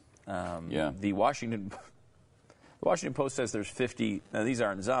Orleans. The Washington Post says there's 50. Now, these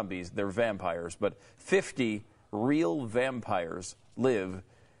aren't zombies; they're vampires. But 50 real vampires live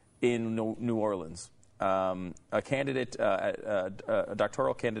in New Orleans. A candidate, a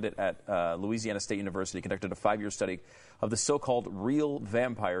doctoral candidate at Louisiana State University, conducted a 5-year study of the so-called real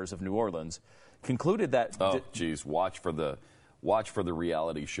vampires of New Orleans. Concluded that. Watch for the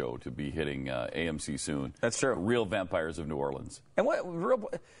reality show to be hitting AMC soon. That's true. Real Vampires of New Orleans. And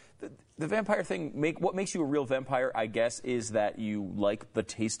the vampire thing, what makes you a real vampire, I guess, is that you like the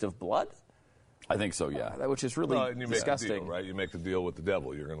taste of blood? I think so, yeah. Which is really and you disgusting. Make a deal, right? You make the deal with the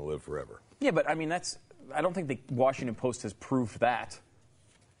devil. You're going to live forever. Yeah, but I mean, I don't think the Washington Post has proved that.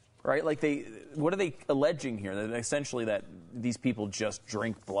 Right? Like, what are they alleging here? That essentially that these people just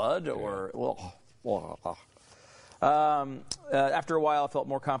drink blood or... After a while, I felt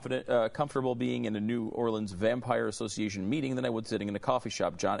more comfortable being in a New Orleans Vampire Association meeting than I would sitting in a coffee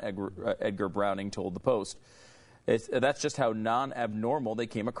shop, John Edgar Browning told the Post. That's just how non-abnormal they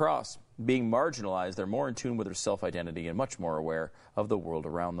came across. Being marginalized, they're more in tune with their self-identity and much more aware of the world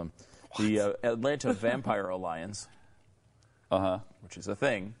around them. What? The Atlanta Vampire Alliance, which is a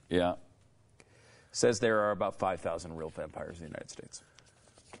thing, says there are about 5,000 real vampires in the United States.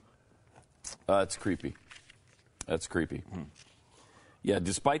 It's creepy. That's creepy. Yeah,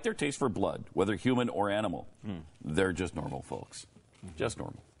 despite their taste for blood, whether human or animal, they're just normal folks. Just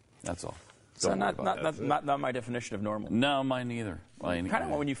normal. That's all. So not my definition of normal. No, mine neither. Kind of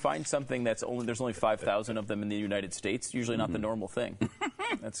when you find something there's only 5,000 of them in the United States, usually not the normal thing.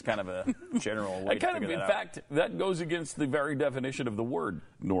 That's kind of a general way to figure that out. In fact, that goes against the very definition of the word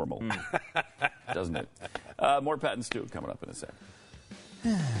normal, doesn't it? More Pat and Stu coming up in a sec.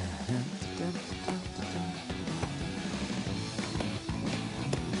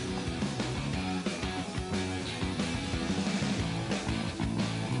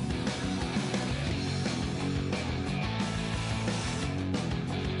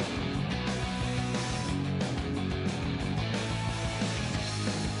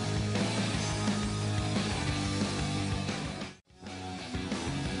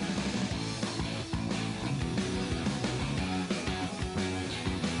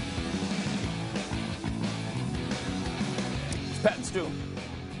 Pat and Stu,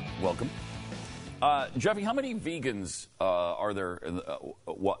 welcome. Jeffy, how many vegans are there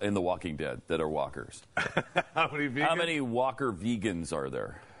in The Walking Dead that are walkers? How many vegans? How many walker vegans are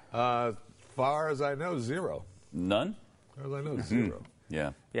there? Far as I know, 0. None? As far as I know, 0.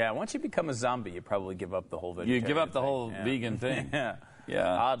 Yeah. Yeah, once you become a zombie, you probably give up the whole vegetarian You give up the thing. whole vegan thing. Yeah.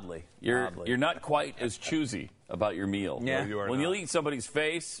 Oddly. You're not quite as choosy about your meal. Yeah. When you eat somebody's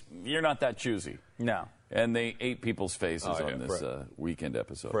face, you're not that choosy. No. And they ate people's faces on this weekend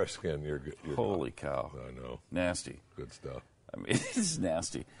episode. Fresh skin, you're good. Holy cow. I know. Nasty. Good stuff. I mean, it's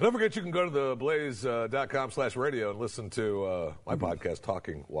nasty. Don't forget you can go to theblaze.com/radio and listen to my podcast,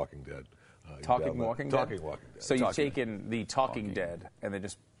 Talking Walking Dead. Talking Walking Dead? Talking Walking Dead. So you've taken the Talking Dead and then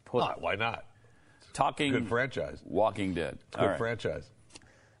just put... Why not? Talking... Good franchise. Walking Dead. Good franchise.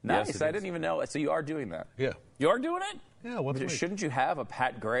 Nice. Yes, I didn't even know. So you are doing that? Yeah. You are doing it? Yeah, once a week. Shouldn't you have a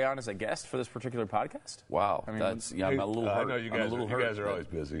Pat Gray on as a guest for this particular podcast? Wow. I'm a little hurt. I know you guys are always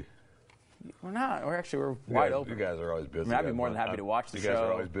busy. We're not. We're wide open. You guys are always busy. I mean, I'd be more than happy to watch the show. You guys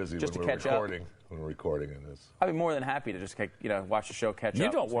are always busy just when to we're catch recording. up. When we're recording in this. I'd be more than happy to just watch the show, catch up. You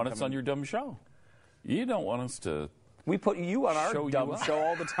don't want us on your dumb show. You don't want us to... We put you on our dumb show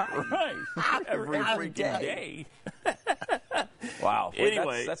all the time. Right. Every freaking day. Wow.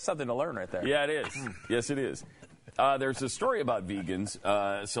 Anyway. That's something to learn right there. Yeah, it is. Yes, it is. There's a story about vegans,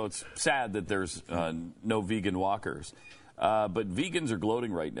 so it's sad that there's no vegan walkers. But vegans are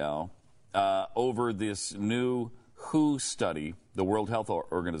gloating right now over this new WHO study, the World Health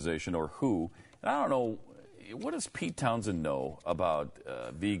Organization, or WHO. And I don't know, what does Pete Townsend know about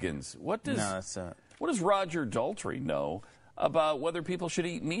vegans? What does Roger Daltrey know about whether people should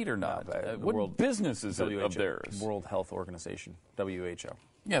eat meat or not? What business is it of theirs? World Health Organization, WHO.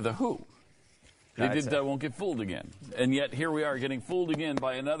 Yeah, the WHO. They won't get fooled again. And yet here we are getting fooled again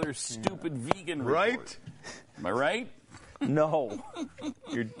by another stupid vegan report. Right? Am I right? No.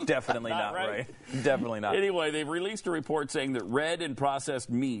 You're definitely not right. Definitely not. Anyway, they've released a report saying that red and processed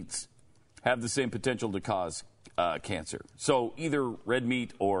meats have the same potential to cause cancer. So either red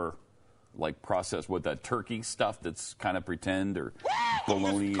meat or like processed with that turkey stuff that's kind of pretend, or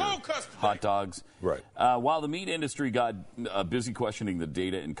bologna or hot dogs. Right. While the meat industry got busy questioning the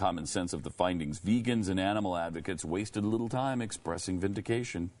data and common sense of the findings, vegans and animal advocates wasted little time expressing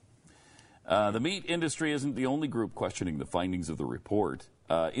vindication. The meat industry isn't the only group questioning the findings of the report.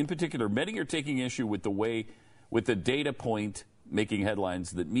 In particular, many are taking issue with the data point making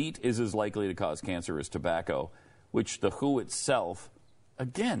headlines that meat is as likely to cause cancer as tobacco, which the WHO itself,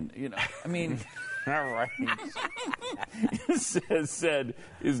 again, I mean, all right, said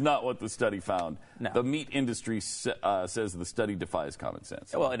is not what the study found. No. The meat industry says the study defies common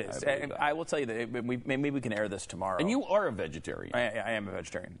sense. Well, it is. And I will tell you that maybe we can air this tomorrow. And you are a vegetarian. I am a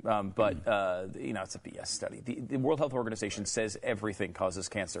vegetarian. But it's a BS study. The World Health Organization says everything causes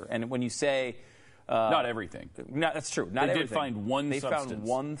cancer. And when you say... not everything. No, that's true. Not they everything. Did find one They substance. found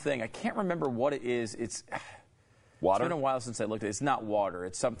one thing. I can't remember what it is. It's water? It's been a while since I looked at it. It's not water.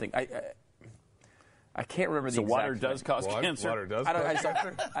 It's something. I can't remember the so exact water does cause cancer? Water does cause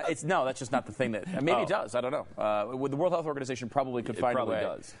cancer? No, that's just not the thing that... Maybe it does. I don't know. The World Health Organization probably could find a way. It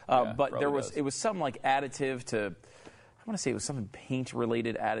probably does. But it was some like additive to... I want to say it was some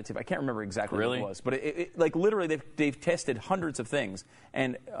paint-related additive. I can't remember exactly what it was. But it like literally they've tested hundreds of things,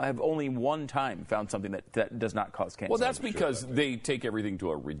 and I've only one time found something that does not cause cancer. Well, that's because they take everything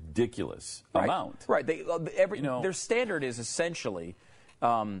to a ridiculous amount. Right. Their standard is essentially,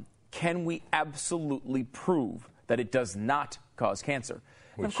 can we absolutely prove that it does not cause cancer?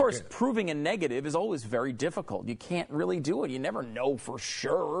 And of course, proving a negative is always very difficult. You can't really do it. You never know for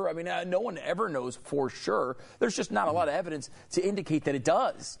sure. I mean, no one ever knows for sure. There's just not a lot of evidence to indicate that it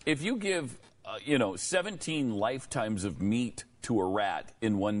does. If you give, 17 lifetimes of meat to a rat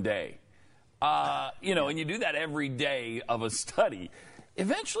in one day, and you do that every day of a study,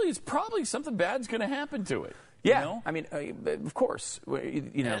 eventually it's probably something bad's going to happen to it. Yeah, I mean, of course,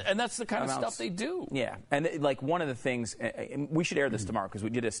 and that's the kind of stuff they do. Yeah, and like one of the things, we should air this tomorrow because we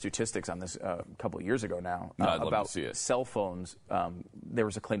did a statistics on this a couple of years ago now about cell phones. There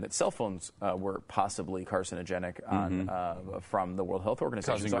was a claim that cell phones were possibly carcinogenic from the World Health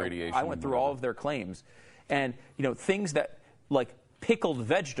Organization. Causing radiation. I went through all of their claims, and things that like pickled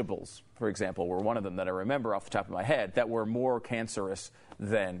vegetables, for example, were one of them that I remember off the top of my head that were more cancerous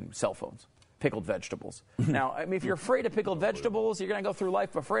than cell phones. Pickled vegetables. Now, I mean, if you're afraid of pickled vegetables, you're going to go through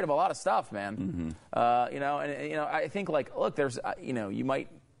life afraid of a lot of stuff, man. I think look, there's, you might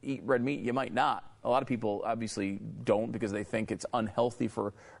eat red meat, you might not. A lot of people obviously don't because they think it's unhealthy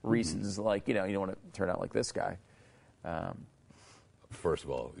for reasons like, you don't want to turn out like this guy. First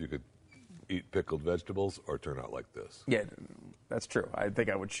of all, you could eat pickled vegetables or turn out like this. Yeah, that's true. I think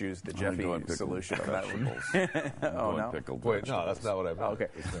I would choose the Jeffy solution on that one. Oh, no? Pickled Wait, no, that's not what I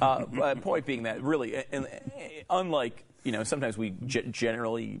meant. Okay. Point being that really, unlike, sometimes we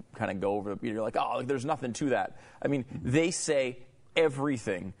generally kind of go over, you're like, oh, there's nothing to that. I mean, they say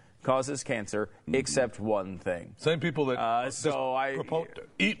everything causes cancer except one thing. Same people that propose to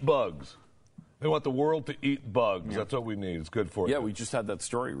eat bugs. They want the world to eat bugs. Yeah. That's what we need. It's good for you. Yeah, we just had that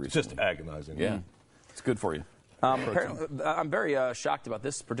story recently. It's just agonizing. Yeah. It's good for you. I'm very shocked about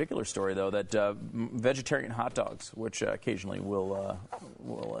this particular story, though, that vegetarian hot dogs, which occasionally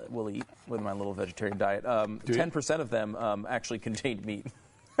we'll eat with my little vegetarian diet, 10% of them actually contained meat.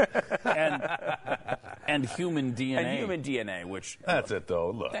 and human DNA. And human DNA, which... That's it,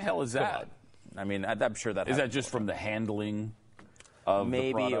 though. Look. What the hell is that? I mean, I'm sure that... Is that just from the handling of maybe,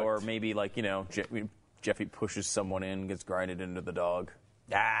 the product? Or maybe, like, Jeffy pushes someone in, gets grinded into the dog.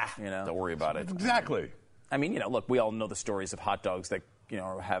 Don't worry about it. Exactly. I mean, look, we all know the stories of hot dogs that,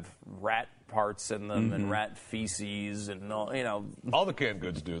 have rat parts in them and rat feces and all, All the canned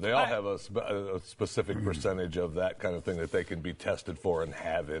goods do. They all have a specific percentage of that kind of thing that they can be tested for and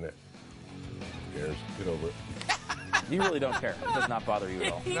have in it. Who cares? Get over it. You really don't care. It does not bother you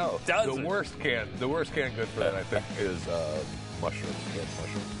at all. No. The worst canned good for that, I think, is mushrooms. Canned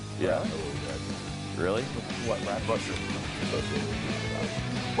mushrooms. Yeah. Really? What, rat? Mushrooms.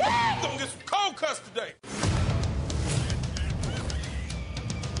 I'm gonna get some cold cuts today.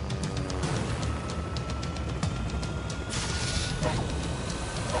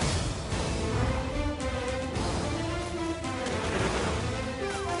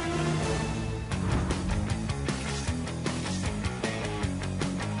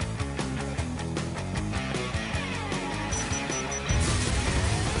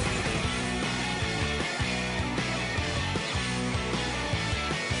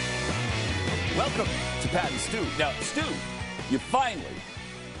 Welcome to Pat and Stu. Now, Stu, you finally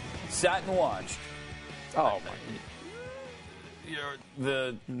sat and watched. Oh, my.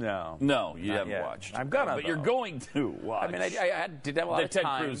 No, you haven't watched. I'm gonna, but you're going to watch. I mean, I did have a lot of Ted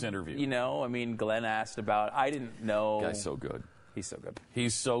time. Cruz interview. You know, I mean, Glenn asked about. I didn't know. Guy's so good. He's so good.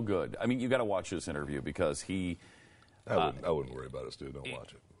 He's so good. I mean, you got to watch this interview because he. I wouldn't worry about it, Stu. Don't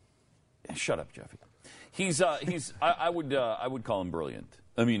watch it. Shut up, Jeffy. He's. I would call him brilliant.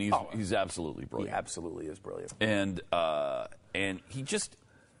 I mean, he's absolutely brilliant. He absolutely is brilliant. And he just.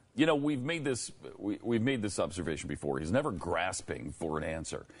 You know, we've made this observation before. He's never grasping for an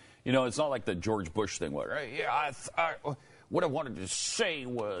answer. You know, it's not like the George Bush thing where, what I wanted to say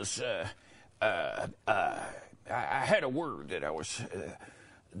was, I had a word that I was,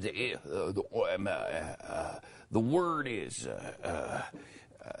 the word is,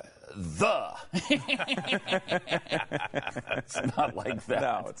 the. It's not like that.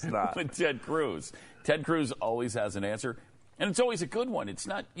 No, it's not. But Ted Cruz always has an answer. And it's always a good one. It's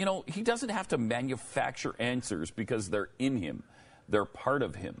not, you know, he doesn't have to manufacture answers because they're in him. They're part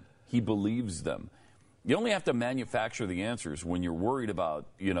of him. He believes them. You only have to manufacture the answers when you're worried about,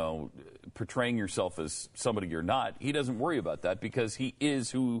 you know, portraying yourself as somebody you're not. He doesn't worry about that because he is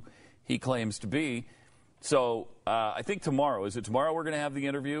who he claims to be. So I think tomorrow, is it tomorrow we're going to have the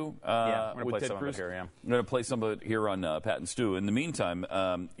interview I'm going to with play Ted some Cruz? of it here, yeah. I'm going to play some of it here on Pat and Stu. In the meantime,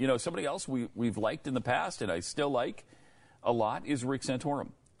 you know, somebody else we've liked in the past and I still like a lot is Rick Santorum.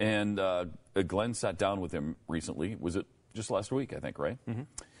 And Glenn sat down with him recently. Was it just last week, I think, right?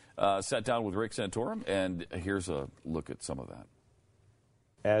 Mm-hmm. Sat down with Rick Santorum, and here's a look at some of that.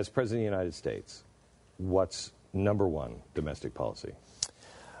 As President of the United States, what's number one domestic policy?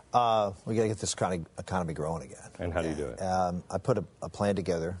 We got to get this economy growing again. And how do you do it? I put a plan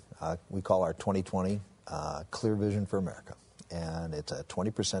together. We call our 2020 Clear Vision for America. And it's a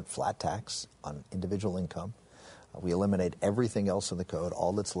 20% flat tax on individual income. We eliminate everything else in the code.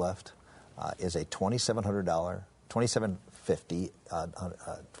 All that's left is a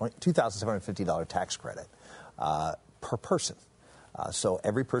 $2,750 tax credit per person. So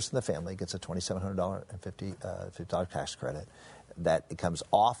every person in the family gets a $2,750 tax credit that it comes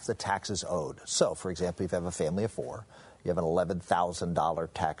off the taxes owed. So, for example, if you have a family of four, you have an $11,000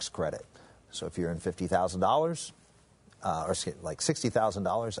 tax credit. So if you're in $50,000, or like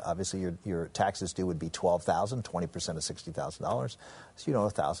 $60,000, obviously your taxes due would be $12,000, 20% of $60,000. So you know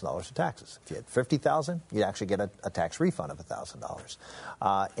 $1,000 of taxes. If you had $50,000, you'd actually get a tax refund of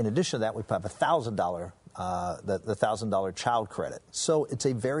 $1,000. In addition to that, we have $1,000, the $1,000 child credit. So it's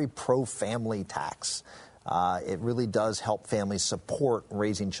a very pro-family tax. It really does help families support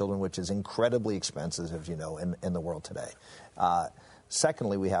raising children, which is incredibly expensive, as you know, in the world today.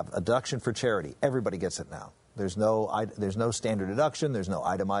 Secondly, we have a deduction for charity. Everybody gets it now. There's no standard deduction. There's no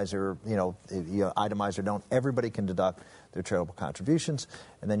itemizer. You know, itemize or don't. Everybody can deduct their charitable contributions,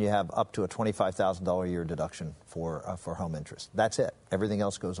 and then you have up to a $25,000 a year deduction for home interest. That's it. Everything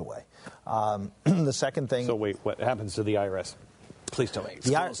else goes away. The second thing. So wait, what happens to the IRS? Please tell me.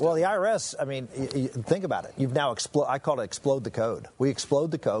 The IRS, I mean, think about it. You've now I call it explode the code. We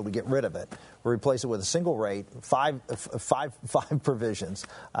explode the code. We get rid of it. We replace it with a single rate, five provisions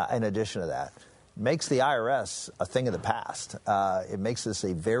in addition to that. Makes the IRS a thing of the past. It makes this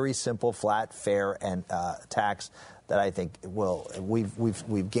a very simple, flat, fair, and tax that I think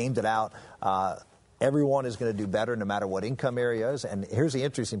we've gamed it out. Everyone is going to do better no matter what income area is. And here's the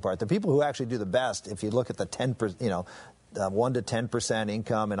interesting part: the people who actually do the best, if you look at the 10%, 1 to 10%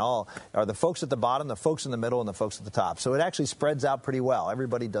 income and all, are the folks at the bottom, the folks in the middle, and the folks at the top. So it actually spreads out pretty well.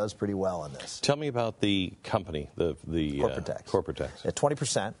 Everybody does pretty well in this. Tell me about the company, the corporate tax. Corporate tax. At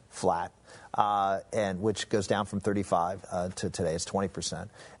 20% flat. And which goes down from 35 to today. It's 20%.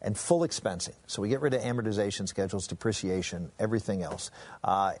 And full expensing. So we get rid of amortization schedules, depreciation, everything else.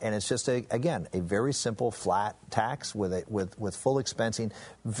 And it's just, a very simple flat tax with full expensing.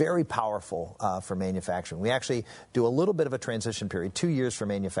 Very powerful for manufacturing. We actually do a little bit of a transition period, 2 years for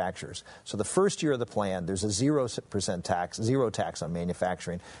manufacturers. So the first year of the plan, there's a 0% tax, zero tax on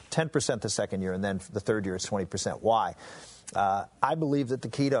manufacturing, 10% the second year, and then the third year is 20%. Why? I believe that the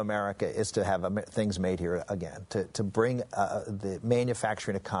key to America is to have things made here again, to bring the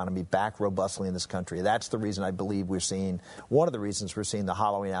manufacturing economy back robustly in this country. That's the reason I believe one of the reasons we're seeing the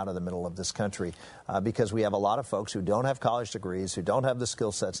hollowing out of the middle of this country, because we have a lot of folks who don't have college degrees, who don't have the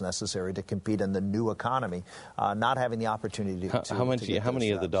skill sets necessary to compete in the new economy, not having the opportunity to How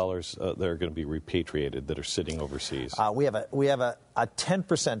many of the dollars that are going to be repatriated that are sitting overseas? We have a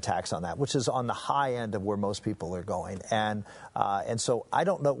 10% tax on that, which is on the high end of where most people are going. And so I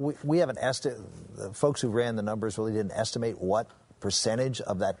don't know. We haven't estimated. The folks who ran the numbers really didn't estimate what percentage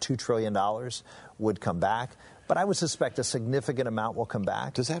of that $2 trillion would come back. But I would suspect a significant amount will come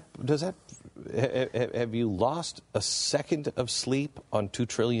back. Does that have you lost a second of sleep on $2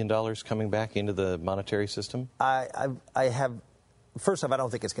 trillion coming back into the monetary system? I have. First off, I don't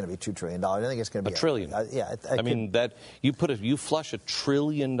think it's going to be $2 trillion. I think it's going to be $1 trillion. I mean that you flush $1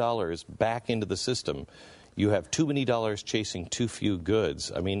 trillion back into the system. You have too many dollars chasing too few goods.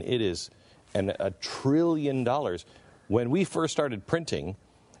 I mean, it is, and $1 trillion. When we first started printing,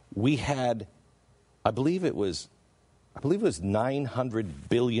 we had, I believe it was $900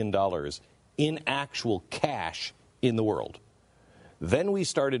 billion in actual cash in the world. Then we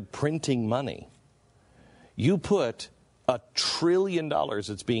started printing money. You put $1 trillion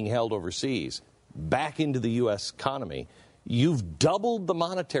that's being held overseas back into the U.S. economy. You've doubled the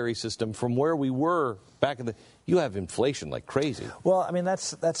monetary system from where we were back in the. You have inflation like crazy. Well, I mean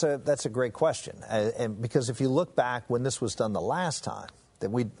that's a great question, and because if you look back when this was done the last time, that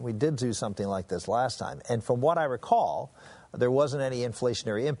we did do something like this last time, and from what I recall, there wasn't any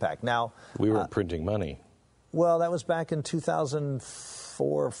inflationary impact. Now we weren't printing money. Well, that was back in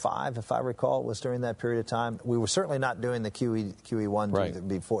 2004 or 5, if I recall. It was during that period of time. We were certainly not doing the QE1 right.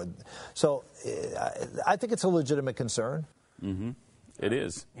 before. So I think it's a legitimate concern. Mm-hmm. It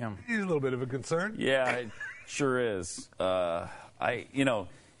is. Yeah. It's a little bit of a concern. Yeah, it sure is.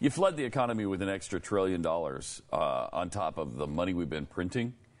 You flood the economy with an extra $1 trillion on top of the money we've been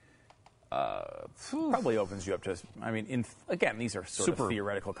printing. Probably opens you up to, I mean, again, these are sort of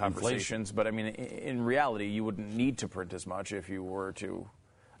theoretical conversations, but I mean, in reality, you wouldn't need to print as much if you were to,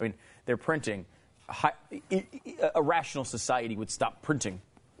 I mean, they're printing, a rational society would stop printing.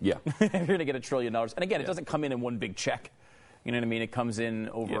 Yeah. If you're going to get $1 trillion. And again, it doesn't come in one big check. You know what I mean? It comes in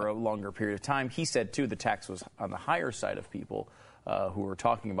over a longer period of time. He said, too, the tax was on the higher side of people who were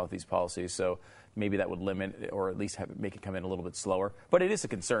talking about these policies. So maybe that would limit or at least make it come in a little bit slower. But it is a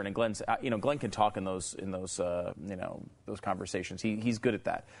concern. And Glenn's, Glenn can talk in those conversations. He's good at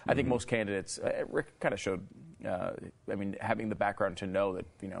that. I think most candidates, Rick kind of showed, having the background to know that,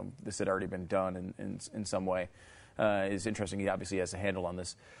 this had already been done in some way. Is interesting. He obviously has a handle on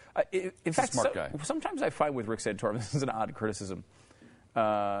this. In fact, smart guy. Sometimes I find with Rick Santorum, this is an odd criticism.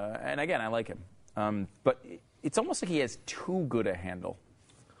 And again, I like him. But it's almost like he has too good a handle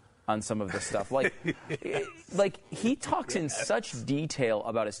on some of this stuff. Like he talks in such detail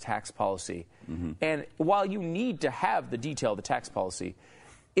about his tax policy. Mm-hmm. And while you need to have the detail of the tax policy,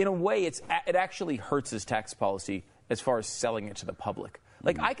 in a way it actually hurts his tax policy as far as selling it to the public.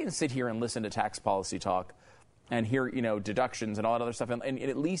 Like I can sit here and listen to tax policy talk and hear, deductions and all that other stuff, and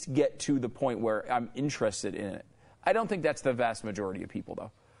at least get to the point where I'm interested in it. I don't think that's the vast majority of people,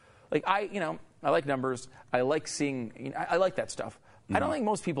 though. Like, I like numbers. I like seeing, I like that stuff. Mm-hmm. I don't think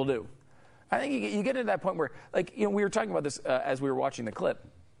most people do. I think you get to that point where, we were talking about this as we were watching the clip.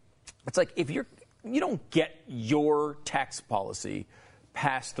 It's like, if you don't get your tax policy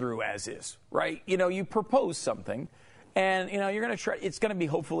passed through as is, right? You propose something. And, you're going to try, it's going to be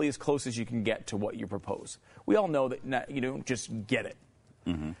hopefully as close as you can get to what you propose. We all know that you don't just get it.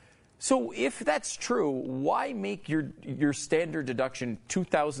 Mm-hmm. So if that's true, why make your standard deduction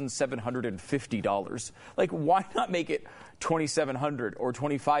 $2,750? Like, why not make it $2,700 or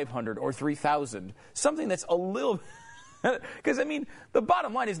 $2,500 or $3,000? Something that's a little... Because, the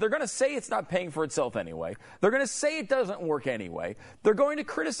bottom line is they're going to say it's not paying for itself anyway. They're going to say it doesn't work anyway. They're going to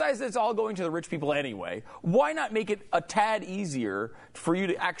criticize that it's all going to the rich people anyway. Why not make it a tad easier for you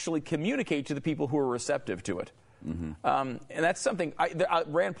to actually communicate to the people who are receptive to it? Mm-hmm. And that's something,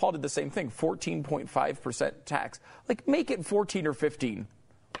 Rand Paul did the same thing, 14.5% tax. Like, make it 14 or 15.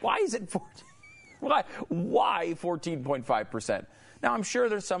 Why is it 14? Why 14.5%? Now, I'm sure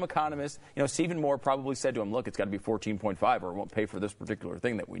there's some economists, Stephen Moore probably said to him, look, it's got to be 14.5 or it won't pay for this particular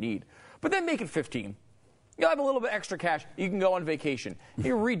thing that we need. But then make it 15. You'll have a little bit extra cash. You can go on vacation.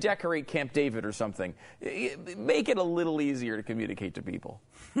 You redecorate Camp David or something. Make it a little easier to communicate to people.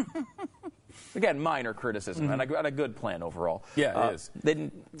 Again, minor criticism and a good plan overall. Yeah, it is.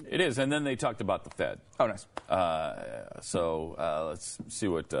 It is. And then they talked about the Fed. Oh, nice. So let's see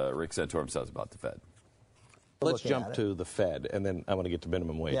what Rick Santorum says about the Fed. Let's jump to the Fed, and then I want to get to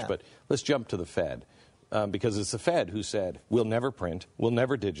minimum wage. Yeah. But let's jump to the Fed, because it's the Fed who said, we'll never print, we'll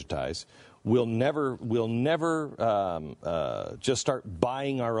never digitize, we'll never just start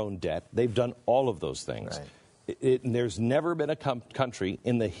buying our own debt. They've done all of those things. Right. There's never been a country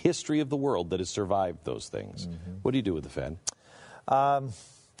in the history of the world that has survived those things. Mm-hmm. What do you do with the Fed?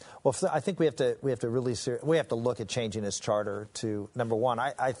 Well, I think we have to look at changing this charter to, number one,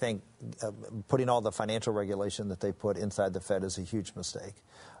 I think putting all the financial regulation that they put inside the Fed is a huge mistake.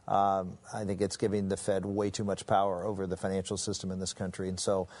 I think it's giving the Fed way too much power over the financial system in this country. And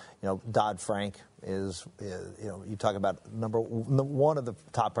so, Dodd-Frank is you talk about one of the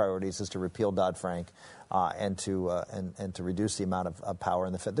top priorities is to repeal Dodd-Frank and to reduce the amount of power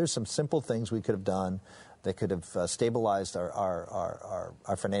in the Fed. There's some simple things we could have done that could have stabilized our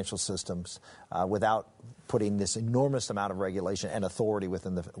financial systems without putting this enormous amount of regulation and authority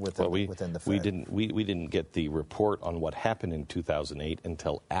within the Fed. We didn't get the report on what happened in 2008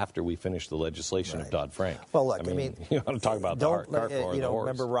 until after we finished the legislation of Dodd-Frank. Well, look, I mean you want to talk about the cart before the horse.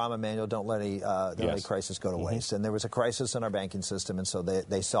 Remember Rahm Emanuel, don't let any crisis go to waste. And there was a crisis in our banking system, and so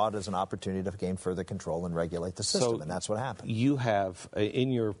they saw it as an opportunity to gain further control and regulate the system, and that's what happened. You have in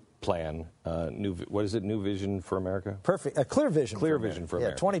your plan, what is it? New Vision for America? Perfect. A clear vision. Clear vision for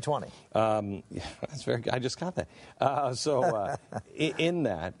America. 2020. That's very good. I just got that. In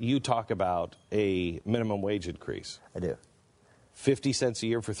that, you talk about a minimum wage increase. I do. 50 cents a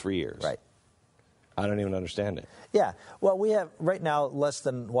year for 3 years. Right. I don't even understand it. Yeah. Well, we have right now less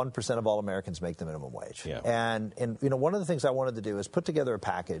than 1% of all Americans make the minimum wage. Yeah. And one of the things I wanted to do is put together a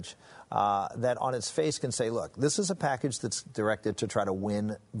package that on its face can say, look, this is a package that's directed to try to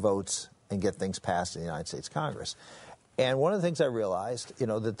win votes and get things passed in the United States Congress. And one of the things I realized,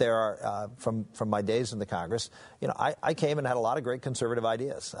 that there are, from my days in the Congress, I came and had a lot of great conservative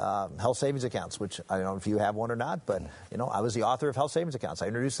ideas. Health savings accounts, which I don't know if you have one or not, but, I was the author of health savings accounts. I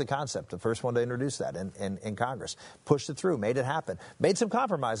introduced the concept, the first one to introduce that in Congress. Pushed it through, made it happen. Made some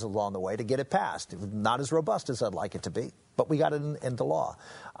compromises along the way to get it passed. It was not as robust as I'd like it to be, but we got it into law.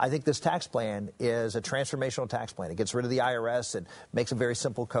 I think this tax plan is a transformational tax plan. It gets rid of the IRS. It makes a very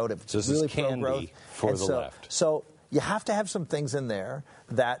simple code. It's really pro-growth. For the left. So you have to have some things in there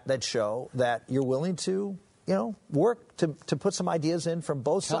that show that you're willing to, work to put some ideas in from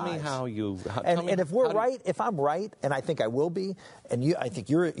both sides. Tell me how you... And if we're right, if I'm right, and I think I will be, and I think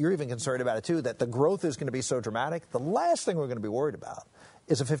you're even concerned about it too, that the growth is going to be so dramatic, the last thing we're going to be worried about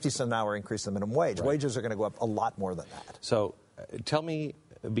is a 50-cent an hour increase in the minimum wage. Right. Wages are going to go up a lot more than that. So tell me,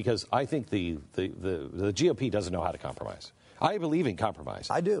 because I think the GOP doesn't know how to compromise. I believe in compromise.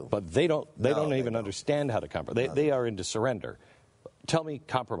 I do. But they don't even understand how to compromise. They are into surrender. Tell me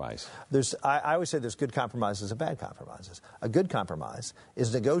compromise. I always say there's good compromises and bad compromises. A good compromise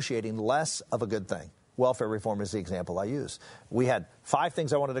is negotiating less of a good thing. Welfare reform is the example I use. We had 5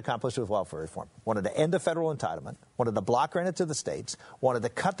 things I wanted to accomplish with welfare reform. Wanted to end a federal entitlement, wanted to block grant it to the states, wanted to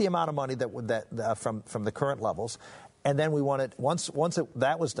cut the amount of money from the current levels, and then we wanted, once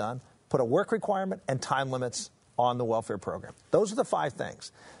that was done, put a work requirement and time limits on the welfare program. Those are the 5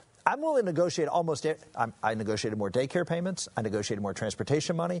 things. I'm willing to negotiate I negotiated more daycare payments. I negotiated more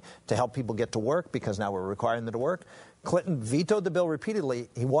transportation money to help people get to work because now we're requiring them to work. Clinton vetoed the bill repeatedly.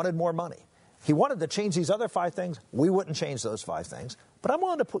 He wanted more money. He wanted to change these other 5 things. We wouldn't change those 5 things. But I'm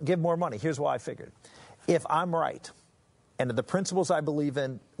willing to give more money. Here's why I figured. If I'm right and the principles I believe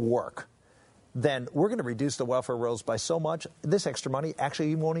in work, then we're going to reduce the welfare rolls by so much, this extra money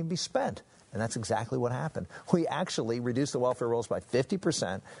actually won't even be spent. And that's exactly what happened. We actually reduced the welfare rolls by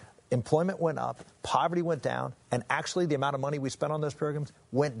 50%. Employment went up, poverty went down, and actually the amount of money we spent on those programs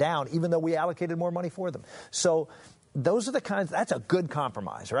went down, even though we allocated more money for them. So those are that's a good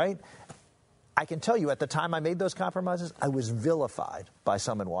compromise, right? I can tell you at the time I made those compromises, I was vilified by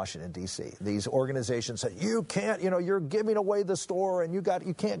some in Washington, D.C. These organizations said, you can't, you're giving away the store and you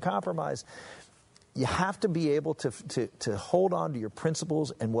can't compromise. You have to be able to hold on to your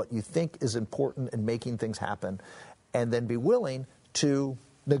principles and what you think is important in making things happen, and then be willing to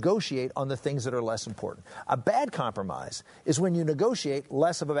negotiate on the things that are less important. A bad compromise is when you negotiate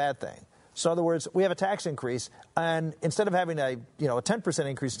less of a bad thing. So in other words, we have a tax increase, and instead of having a 10%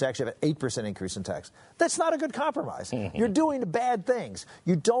 increase in tax, you have an 8% increase in tax. That's not a good compromise. You're doing bad things.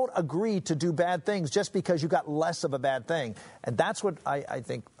 You don't agree to do bad things just because you got less of a bad thing. And that's what I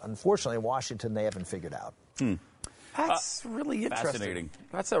think, unfortunately, in Washington, they haven't figured out. That's really interesting. Fascinating.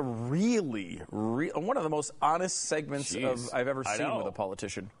 That's a one of the most honest segments I've ever seen with a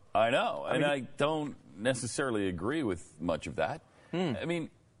politician. I know, and I don't necessarily agree with much of that. I mean,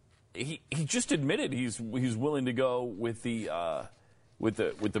 he just admitted he's willing to go with the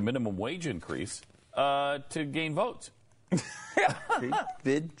minimum wage increase to gain votes. He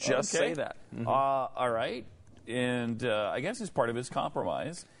did just say that. All right, and I guess it's part of his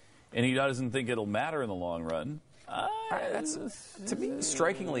compromise, and he doesn't think it'll matter in the long run. That's, to me,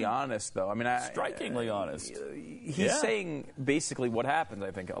 strikingly honest, though. I mean, strikingly honest. He's saying basically what happens,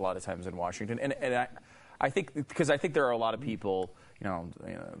 I think, a lot of times in Washington. And I think, because I think there are a lot of people,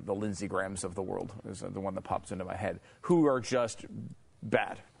 the Lindsey Grahams of the world is the one that pops into my head, who are just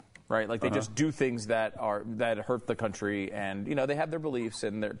bad. Right, like they just do things that hurt the country, and they have their beliefs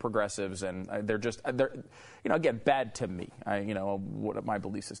and they're progressives, and they're again bad to me. What my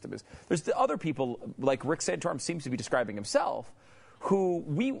belief system is. There's the other people like Rick Santorum seems to be describing himself, who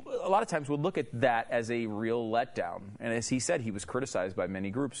a lot of times would look at that as a real letdown. And as he said, he was criticized by many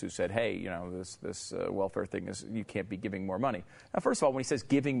groups who said, "Hey, this welfare thing is you can't be giving more money." Now, first of all, when he says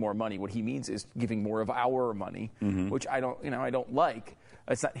giving more money, what he means is giving more of our money, which I don't like.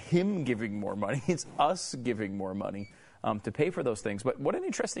 It's not him giving more money; it's us giving more money to pay for those things. But what an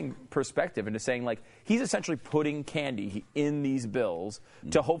interesting perspective into saying, like, he's essentially putting candy in these bills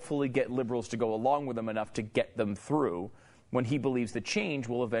to hopefully get liberals to go along with them enough to get them through, when he believes the change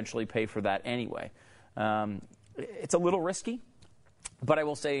will eventually pay for that anyway. It's a little risky, but I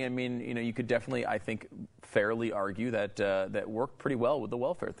will say, you could definitely, I think, fairly argue that worked pretty well with the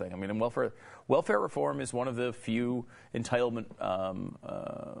welfare thing. And welfare reform is one of the few entitlement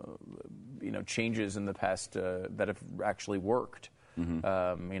changes in the past that have actually worked.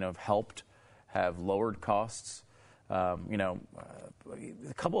 Have helped, have lowered costs. A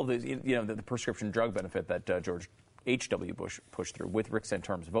couple of these, the prescription drug benefit that George H.W. Bush pushed through with Rick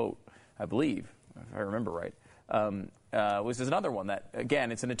Santorum's vote, I believe, if I remember right, was another one that,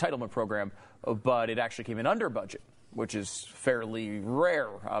 again, it's an entitlement program, but it actually came in under budget, which is fairly rare,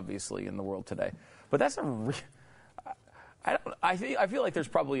 obviously, in the world today. But that's I feel like there's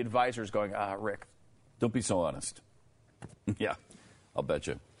probably advisors going, Rick, don't be so honest. Yeah, I'll bet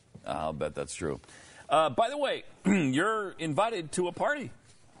you. I'll bet that's true. By the way, you're invited to a party.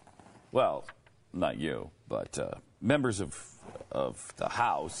 Well, not you, but members of the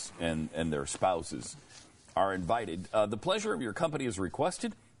House and their spouses are invited. The pleasure of your company is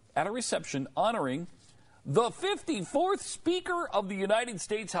requested at a reception honoring the 54th Speaker of the United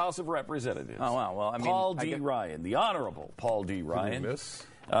States House of Representatives. Oh, wow. Well, Paul D. Ryan, the Honorable Paul D. Ryan.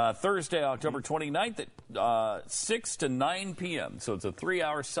 Thursday, October 29th at 6 to 9 p.m. So it's a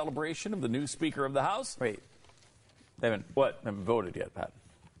 3-hour celebration of the new Speaker of the House. Wait. They haven't voted yet, Pat.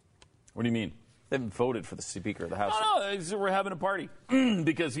 What do you mean? They haven't voted for the Speaker of the House. No, we're having a party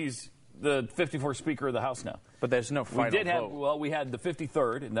because he's the 54th Speaker of the House now. But there's no final vote. We had the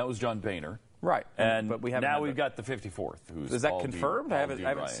 53rd, and that was John Boehner. Right. But we've got the 54th. Is that confirmed? I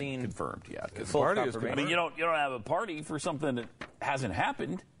haven't seen confirmed yet. Full confirmation. I mean, you don't have a party for something that hasn't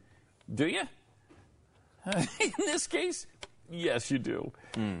happened, do you? In this case, yes, you do.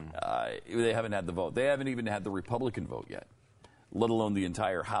 They haven't had the vote. They haven't even had the Republican vote yet, let alone the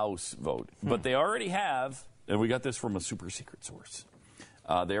entire House vote. But they already have, and we got this from a super secret source,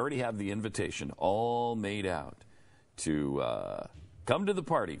 they already have the invitation all made out to come to the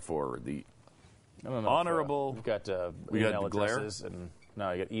party for the honorable. We've got email addresses.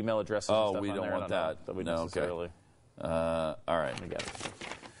 No, you got email addresses and stuff we on don't there. want that. We necessarily. Okay. All right. We got it.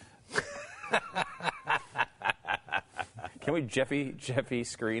 Can we Jeffy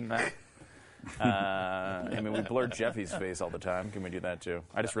screen that? We blur Jeffy's face all the time. Can we do that too?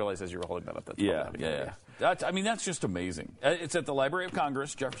 I just realized as you were holding that up. That's just amazing. It's at the Library of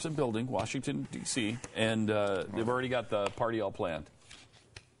Congress, Jefferson Building, Washington, D.C., and they've already got the party all planned.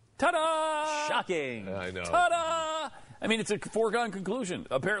 Ta-da! Shocking. I know. Ta-da! It's a foregone conclusion.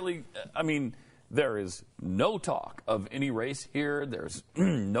 Apparently, there is no talk of any race here. There's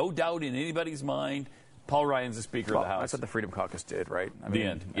no doubt in anybody's mind. Paul Ryan's the Speaker of the House. That's what the Freedom Caucus did, right? The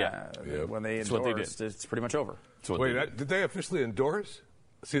end. Yeah. When they endorsed, what they did. It's pretty much over. Did they officially endorse?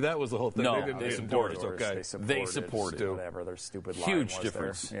 See, that was the whole thing. No, they didn't supported. Okay. They supported. Whatever their stupid line Huge was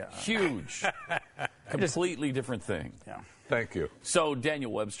difference. There. Yeah. Huge. Completely different thing. Yeah. Thank you. So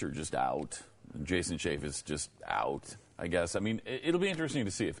Daniel Webster just out. Jason Schaaf is just out, I guess. It'll be interesting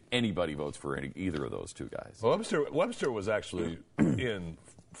to see if anybody votes for either of those two guys. Well, Webster was actually in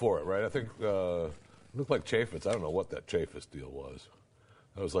for it, right? I think it looked like Chaffetz. I don't know what that Chaffetz deal was.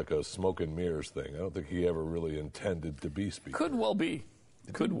 That was like a smoke and mirrors thing. I don't think he ever really intended to be Speaker. Could well be.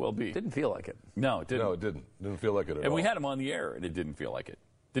 Didn't feel like it. No, it didn't. No, it didn't. Didn't feel like it at all. And we had him on the air, and it didn't feel like it.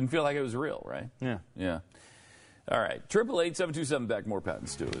 Didn't feel like it was real, right? Yeah. All right. 888-727 back. More Pat and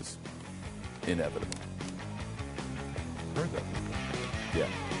Stu is inevitable. Heard that. Yeah.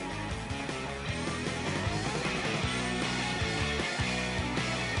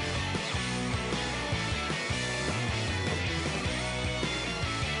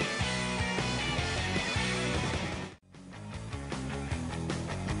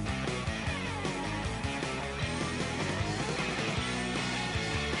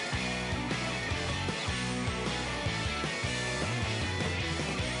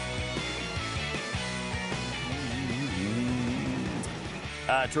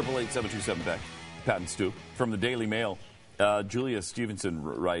 888-727-BECK. Pat and Stu. From the Daily Mail, Julia Stevenson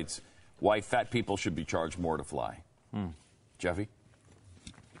writes, why fat people should be charged more to fly. Jeffy?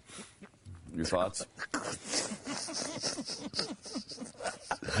 Your thoughts?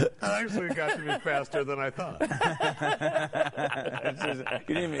 That actually got to me faster than I thought.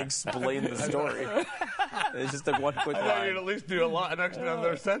 You didn't even explain the story. It's just a one quick line. I thought you'd at least do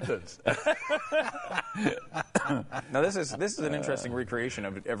another sentence. Now this is an interesting recreation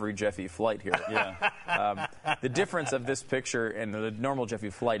of every Jeffy flight here. Yeah. The difference of this picture and the normal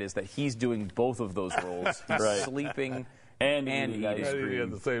Jeffy flight is that he's doing both of those roles. He's Right. sleeping and eating ice cream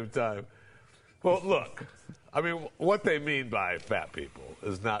at the same time. Well, look, I mean, what they mean by fat people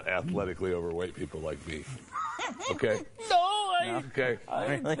is not athletically overweight people like me. Okay?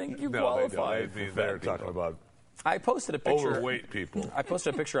 I think you qualify. They mean they're talking about I posted a picture. overweight people. I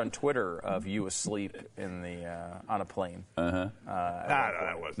posted a picture on Twitter of you asleep in the on a plane. That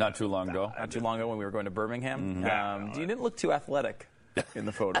was Not too long ago. Not too long ago when we were going to Birmingham. You didn't look too athletic in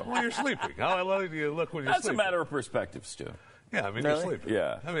the photo. Well, you're sleeping. How athletic do you look when you're That's sleeping? a matter of perspective, Stu. Yeah, I mean, Really? you're sleeping.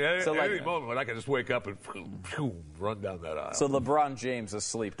 Yeah. I mean, at So, like- any moment, I can just wake up and run down that aisle. So LeBron James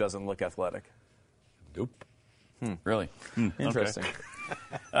asleep doesn't look athletic. Nope. Really? Interesting.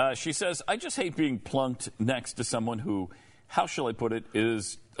 She says, I just hate being plunked next to someone who, how shall I put it,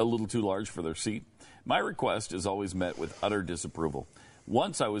 is a little too large for their seat. My request is always met with utter disapproval.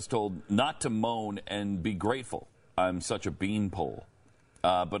 Once I was told not to moan and be grateful. I'm such a beanpole.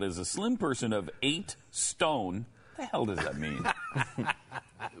 But as a slim person of 8 stone, the hell does that mean?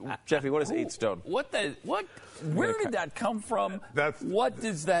 Jeffy, what is 8 stone? Where did that come from? What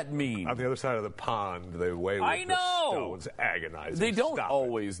does that mean? On the other side of the pond, they weigh with I know. the stones. Agonizing. They don't Stop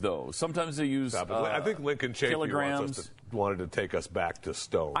always, though. Sometimes they use I think Lincoln Chafee kilograms. wanted to take us back to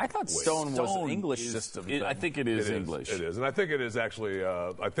stone. I thought weight. stone was English system. I think it is English. It is, and I think it is actually.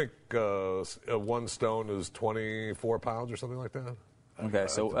 I think 1 stone is 24 pounds or something like that. Okay,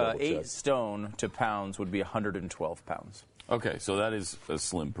 so double 8 check. stone to pounds would be 112 pounds. Okay, so that is a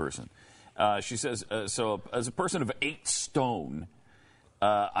slim person. She says, so as a person of 8 stone,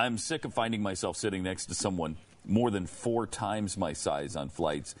 I'm sick of finding myself sitting next to someone more than 4 times my size on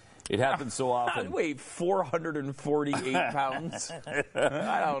flights. It happens so often. Wait, 448 pounds?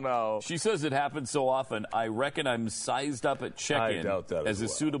 I don't know. She says it happens so often, I reckon I'm sized up at check-in I doubt that as as a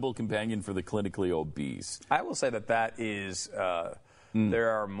well. suitable companion for the clinically obese. I will say that is, there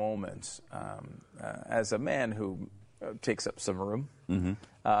are moments, as a man who takes up some room,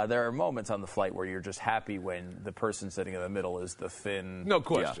 there are moments on the flight where you're just happy when the person sitting in the middle is the thin, No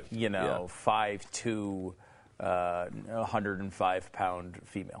question. 5'2", 105-pound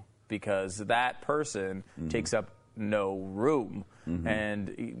female. Because that person takes up no room. And,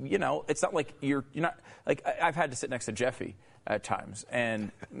 it's not like you're not, like, I've had to sit next to Jeffy at times.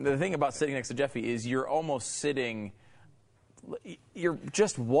 And the thing about sitting next to Jeffy is you're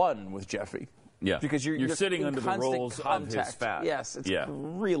just one with Jeffy. Yeah. Because you're sitting in under the constant rolls of his contact. fat. Yes, it's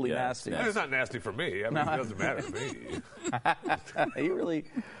really nasty. It's not nasty for me. I mean, it doesn't matter to me. You really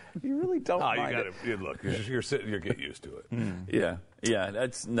don't Oh, mind you it. got to look. You're sitting. You get used to it. Yeah,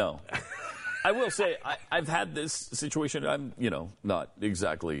 that's no. I will say I've had this situation. I'm, not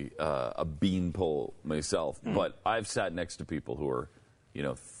exactly a beanpole myself, but I've sat next to people who are,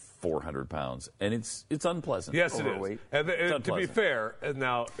 400 pounds, and it's unpleasant. Yes, Overweight. it is. And It's to be unpleasant. fair,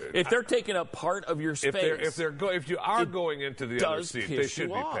 now If they're taking up part of your space, if you are going into the other does seat, they piss should you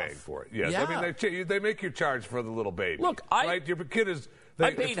be off. paying for it. Yes, Yeah. I mean they make you charge for the little baby. Look, right? Your kid is.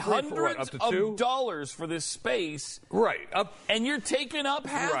 I paid it's free for what, hundreds up to 2? of dollars for this space, Right. Up. and you're taking up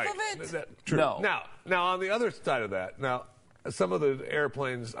half Right. of it. True. No. Now on the other side of that, some of the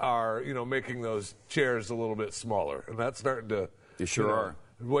airplanes are making those chairs a little bit smaller, and that's starting to. They sure are.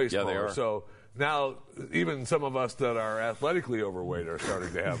 Way Yeah, smaller. they are. So now even some of us that are athletically overweight are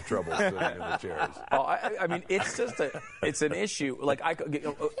starting to have trouble sitting in the chairs. Oh, I mean, it's an issue. Like,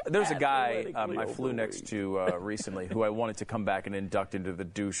 there's a guy I flew next to recently who I wanted to come back and induct into the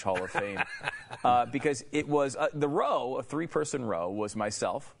Douche Hall of Fame because it was the row, a 3-person row, was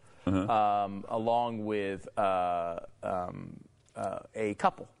myself along with a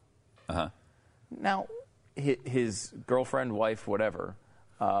couple. Now, his girlfriend, wife, whatever,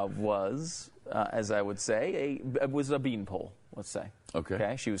 was, as I would say, was a beanpole, let's say.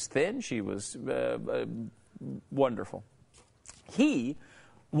 Okay. She was thin. She was wonderful. He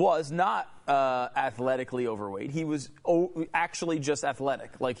was not athletically overweight. He was actually just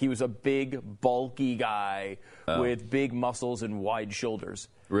athletic. Like, he was a big, bulky guy with big muscles and wide shoulders.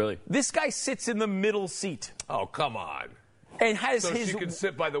 Really? This guy sits in the middle seat. Oh, come on. And has so she can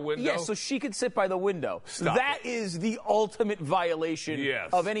sit by the window? Yes, so she could sit by the window. Stop That is the ultimate violation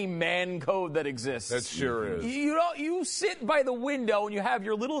of any man code that exists. That sure is. You sit by the window and you have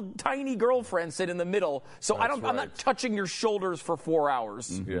your little tiny girlfriend sit in the middle. So I'm not touching your shoulders for 4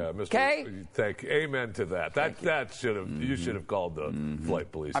 hours. Yeah, Mr. Okay? Thank you. Amen to that. That should have you should have called the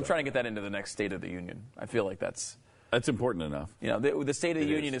flight police. I'm trying to get that into the next State of the Union. I feel like that's important enough. You know, the State of the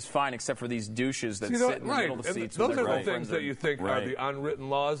Union is fine except for these douches that sit in the middle of the seats. Those are the things that you think are the unwritten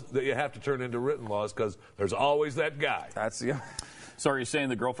laws that you have to turn into written laws because there's always that guy. So are you saying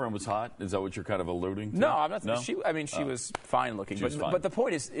the girlfriend was hot? Is that what you're kind of alluding to? No, I'm not. No? She was fine looking. But the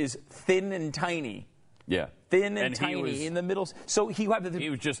point is thin and tiny. Yeah. Thin and tiny in the middle. So he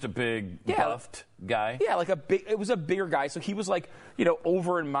was just a big, buffed guy? Yeah, it was a bigger guy. So he was like,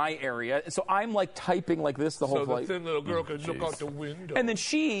 over in my area. So I'm like typing like this the whole flight. So the thin little girl can look out the window. And then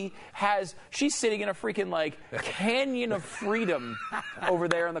she's sitting in a freaking like canyon of freedom over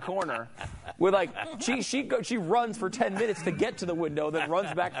there in the corner. With like, she runs for 10 minutes to get to the window, then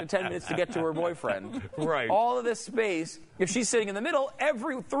runs back for 10 minutes to get to her boyfriend. Right. All of this space, if she's sitting in the middle,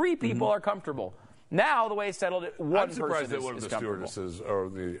 three people are comfortable. Now, the way it's settled, I'm surprised that one of the stewardesses or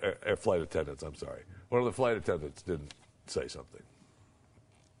the flight attendants, one of the flight attendants didn't say something.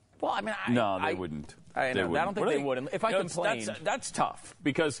 Well, I mean, they wouldn't. I don't think they would. If I complained, that's tough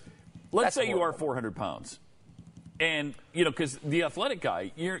because let's say you are 400 pounds, and because the athletic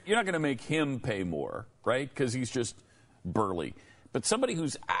guy, you're not going to make him pay more, right? Because he's just burly. But somebody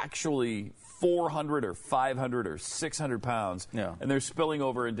who's actually 400 or 500 or 600 pounds, and they're spilling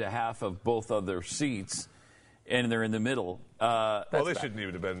over into half of both of their seats, and they're in the middle. They shouldn't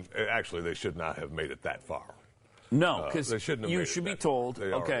even have been. Actually, they should not have made it that far. No, because you should be told,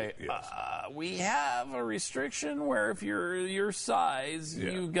 okay, we have a restriction where if you're your size,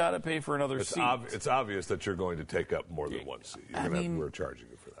 you've got to pay for another seat. It's obvious that you're going to take up more than one seat. We're charging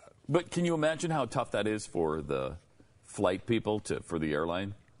you for that. But can you imagine how tough that is for the flight people, for the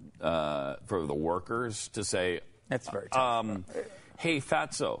airline, for the workers to say, that's very tough. Hey,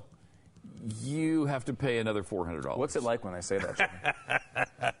 Fatso, you have to pay another $400. What's it like when I say that?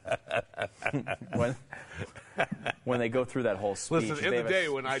 when they go through that whole speech. Listen, in the day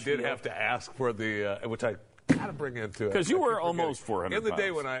when I did have to ask for the, which I kind of bring into it. Because you were almost 400 In the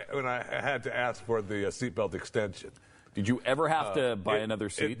day when I had to ask for the seatbelt extension. Did you ever have to buy another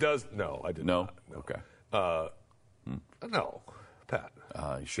seat? It does. No, I did not. No. Okay. No, Pat.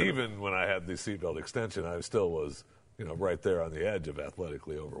 Even when I had the seatbelt extension, I still was, right there on the edge of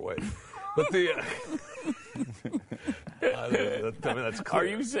athletically overweight. But that's clear. Are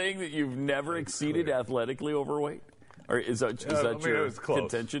you saying that you've never exceeded athletically overweight? Or is that your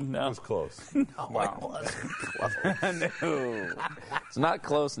contention now? It was close. No, it wasn't close. No. It's not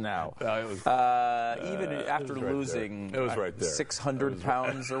close now. No, it was, even after losing it was right there. 600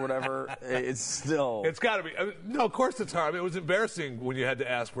 pounds or whatever, it's still... It's got to be. No, of course it's hard. It was embarrassing when you had to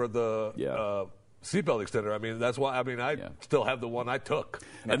ask for the... seatbelt extender. That's why. I still have the one I took.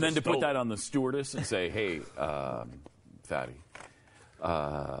 And then to put that on the stewardess and say, "Hey, fatty,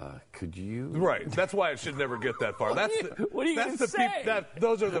 could you?" Right. That's why it should never get that far. What are you going to say?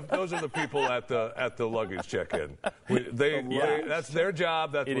 Those are the people at the luggage check-in. That's their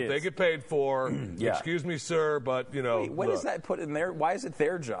job. That's what they get paid for. Excuse me, sir, but Wait, when is that put in there? Why is it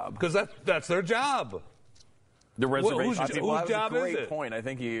their job? Because that's their job. The reservation. Whose job is it? Great point. I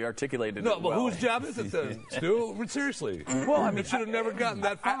think you articulated it but well. Whose job is it then, Stu? Seriously. Well, it should have never gotten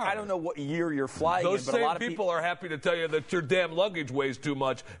that far. I don't know what year you're flying Those in, but a lot of people are happy to tell you that your damn luggage weighs too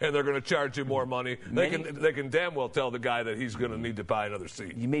much and they're going to charge you more money. They can damn well tell the guy that he's going to need to buy another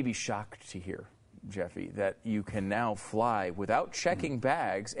seat. You may be shocked to hear, Jeffy, that you can now fly without checking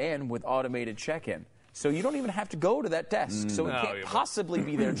bags and with automated check-in. So you don't even have to go to that desk. So it can't possibly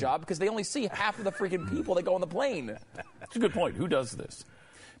be their job because they only see half of the freaking people that go on the plane. That's a good point. Who does this?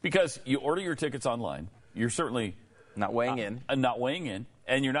 Because you order your tickets online. You're certainly not weighing in.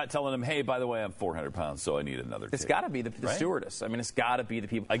 And you're not telling them, hey, by the way, I'm 400 pounds, so I need another ticket. It's got to be the stewardess. It's got to be the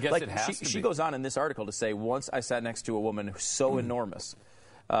people. I guess it has to be. She goes on in this article to say, once I sat next to a woman who's so enormous.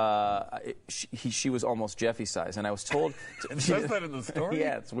 She was almost Jeffy size, and I was told... Says that in the story?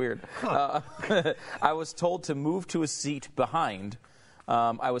 Yeah, it's weird. I was told to move to a seat behind.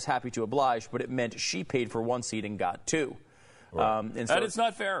 I was happy to oblige, but it meant she paid for one seat and got two. Right. That is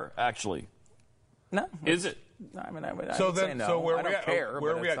not fair, actually. No. Is it? I would say no. So where I don't care.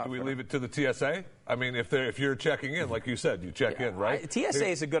 Where are we at? Do we leave it to the TSA? If you're checking in, like you said, you check in, right? TSA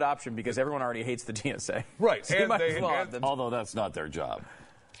is a good option because everyone already hates the TSA. Right. So although that's not their job.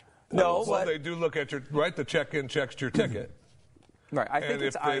 No, well, they do look at the check-in checks your ticket. Right. I think and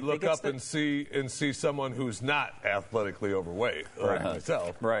if they look up and see someone who's not athletically overweight, like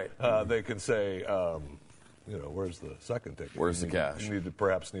myself, they can say, where's the second ticket? Where's the cash? You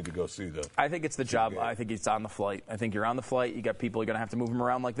perhaps need to go see the. I think it's the job. I think it's on the flight. I think you're on the flight. You got people. You're going to have to move them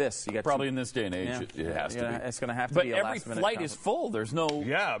around like this. You got probably in this day and age, it has to be. It's going to have to but be. But every flight is full. There's no.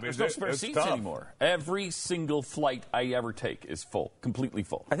 There's no spare seats anymore. Every single flight I ever take is full, completely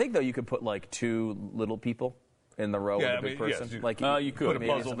full. I think though you could put like two little people in the row with a big person. Yes, you could put a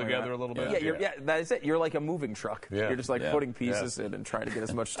puzzle together a little bit. Yeah, that is it. You're like a moving truck. Yeah. You're just like putting pieces in and trying to get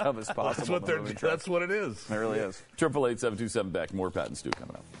as much stuff as possible. That's what it is. It really is. 888-727 back. More Pat and Stu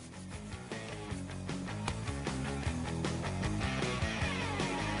coming up.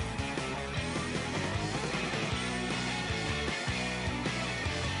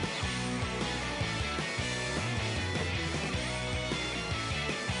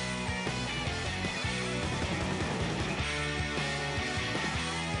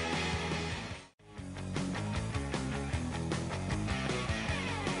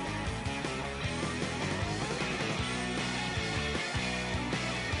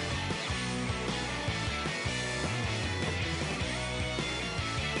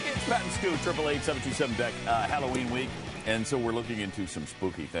 Pat and Stu, 888-727 Beck, Halloween week, and so we're looking into some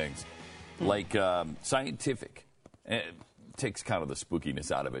spooky things, like scientific, takes kind of the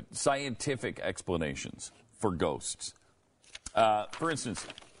spookiness out of it, scientific explanations for ghosts. For instance,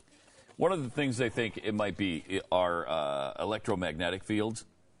 one of the things they think it might be are electromagnetic fields.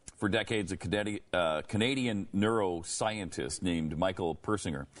 For decades, a Canadian neuroscientist named Michael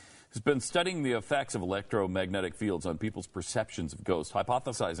Persinger has been studying the effects of electromagnetic fields on people's perceptions of ghosts,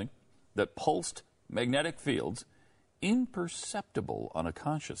 hypothesizing that pulsed magnetic fields, imperceptible on a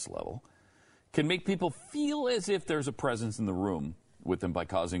conscious level, can make people feel as if there's a presence in the room with them by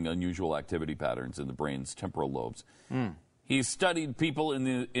causing unusual activity patterns in the brain's temporal lobes. He's studied people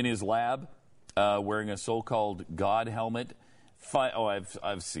in his lab wearing a so-called God helmet.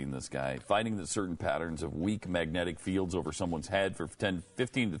 I've seen this guy finding that certain patterns of weak magnetic fields over someone's head for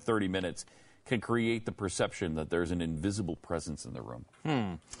 15 to 30 minutes can create the perception that there's an invisible presence in the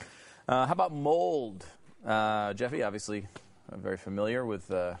room. How about mold? Jeffy, obviously, I'm very familiar with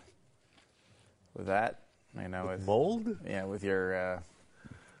that. I know with mold. Yeah, with your,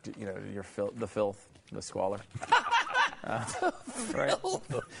 the filth, the squalor. Right.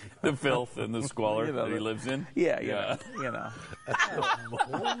 The filth and the squalor that he lives in. Yeah.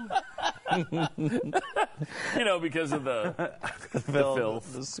 Because of the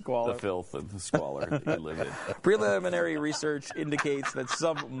filth, the squalor, the filth and the squalor that you live in. Preliminary research indicates that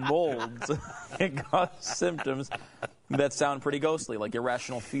some molds can cause symptoms that sound pretty ghostly, like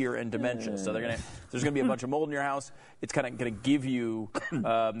irrational fear and dementia. So there's going to be a bunch of mold in your house. It's kind of going to give you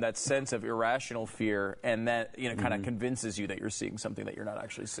that sense of irrational fear, and that kind of convinces you that you're seeing something that you're not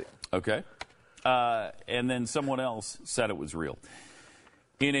actually seeing. Okay. And then someone else said it was real.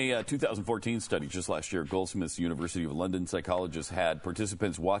 In a 2014 study just last year, Goldsmiths University of London psychologists had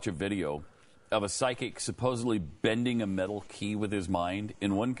participants watch a video of a psychic supposedly bending a metal key with his mind.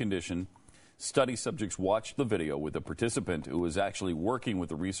 In one condition, study subjects watched the video with a participant who was actually working with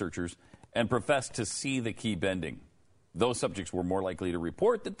the researchers and professed to see the key bending. Those subjects were more likely to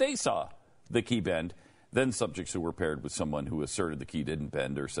report that they saw the key bend than subjects who were paired with someone who asserted the key didn't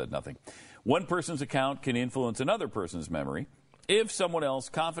bend or said nothing. One person's account can influence another person's memory. If someone else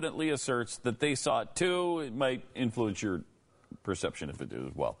confidently asserts that they saw it too, it might influence your perception if it did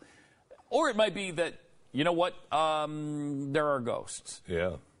as well. Or it might be that, there are ghosts.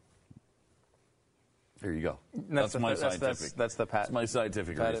 Yeah. There you go. That's my scientific. That's the patent. That's my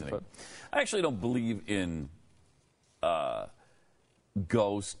scientific reasoning. I actually don't believe in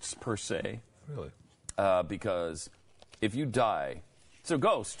ghosts per se. Really? Because if you die, so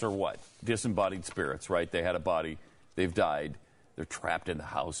ghosts are what? Disembodied spirits, right? They had a body, they've died, they're trapped in the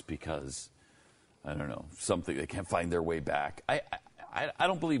house because, I don't know, something, they can't find their way back. I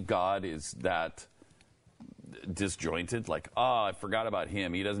don't believe God is that disjointed, like, I forgot about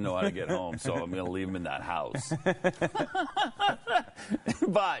him. He doesn't know how to get home, so I'm going to leave him in that house.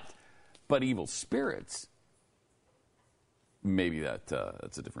 But evil spirits, maybe that's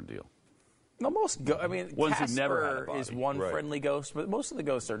a different deal. No, ones who never had a body. Is one friendly ghost, but most of the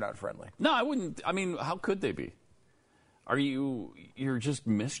ghosts are not friendly. No, I wouldn't. I mean, how could they be? You're just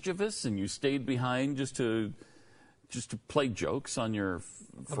mischievous and you stayed behind just to play jokes on your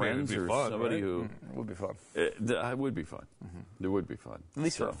friends or fun, somebody right? who... It would be fun. It would be fun. It would be fun. At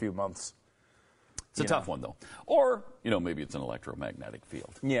least for a few months. It's a tough one, though. Or, maybe it's an electromagnetic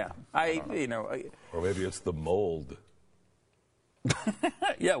field. Yeah. Or maybe it's the mold.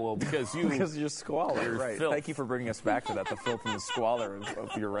 Yeah, well, because you're squalor, you're right? filth. Thank you for bringing us back to that, the filth and the squalor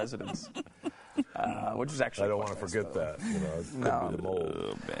of your residence, which is actually. I don't want to forget that. It could be the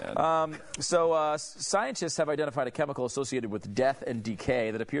mold. Oh, man. So scientists have identified a chemical associated with death and decay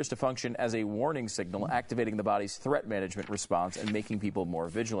that appears to function as a warning signal, activating the body's threat management response and making people more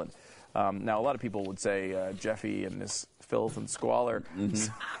vigilant. Now, a lot of people would say Jeffy and this filth and squalor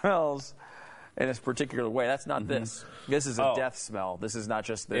smells in this particular way. That's not this. This is a death smell. This is not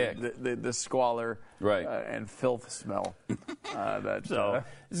just the squalor and filth smell.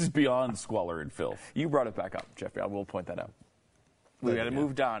 This is beyond squalor and filth. You brought it back up, Jeffy. I will point that out. We had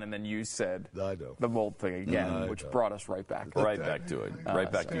moved on, and then you said the mold thing again, which brought us right back. Right back to it. Right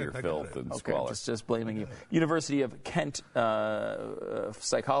back to your filth and squalor. Just blaming you. University of Kent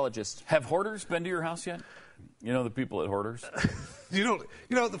psychologists. Have hoarders been to your house yet? You know the people at Hoarders? You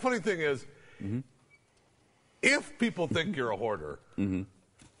know, the funny thing is, if people think you're a hoarder, you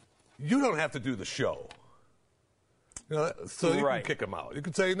don't have to do the show. So you can kick them out. You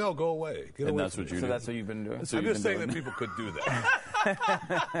can say, no, go away. Get away that's what you do. So that's what you've been doing? I'm just saying that people could do that.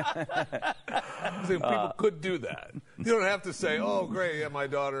 People could do that. You don't have to say, oh, great, yeah, my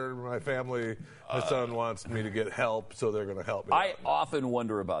daughter, my family, my son wants me to get help, so they're going to help me. I often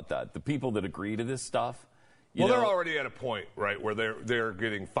wonder about that. The people that agree to this stuff. They're already at a point, right, where they're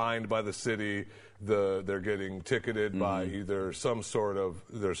getting fined by the city. They're getting ticketed by either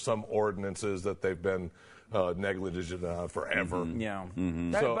there's some ordinances that they've been negligent on forever. Yeah.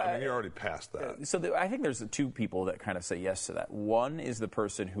 So you're already past that. So I think there's the two people that kind of say yes to that. One is the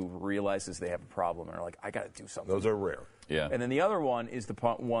person who realizes they have a problem and are like, I got to do something. Those are rare. Yeah. And then the other one is the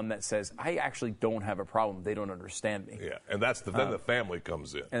one that says, I actually don't have a problem. They don't understand me. Yeah, and that's then the family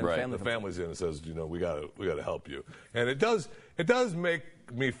comes in. And the family's in and says, we got to help you. And it does make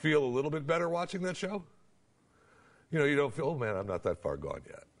me feel a little bit better watching that show. You don't feel, oh man, I'm not that far gone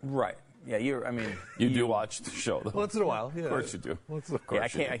yet. Right. Yeah, you do watch the show, though. Once in a while, yeah. Of course you do. I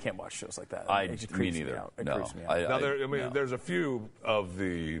can't watch shows like that. It Me neither. It creeps me out. There's a few of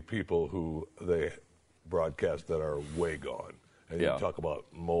the people who they broadcast that are way gone. And you talk about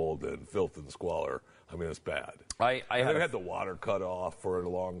mold and filth and squalor. I mean, it's bad. I had the water cut off for a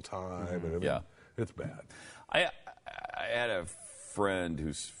long time. And it's bad. I had a friend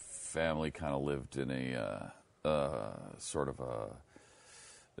whose family kind of lived in a sort of a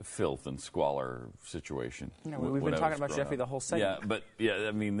filth and squalor situation. No, we've been talking about Jeffy the whole segment. Yeah, but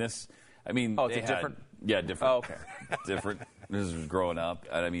it's different? Yeah, different. Oh, okay. Different. This was growing up,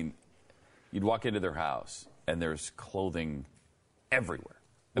 and you'd walk into their house and there's clothing everywhere.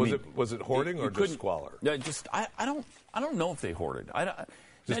 Was it hoarding or just squalor? Yeah, I don't know if they hoarded.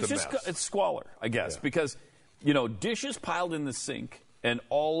 It's squalor, I guess, because dishes piled in the sink and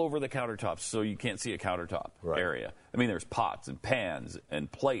all over the countertops, so you can't see a countertop area. There's pots and pans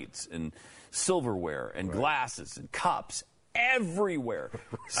and plates and silverware and glasses and cups everywhere,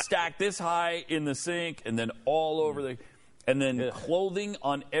 stacked this high in the sink and then all over and then clothing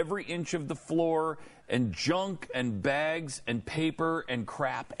on every inch of the floor and junk and bags and paper and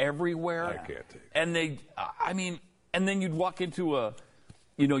crap everywhere. I can't take it. And and then you'd walk into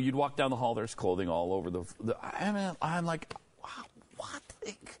you'd walk down the hall, there's clothing all over I'm like, wow, what?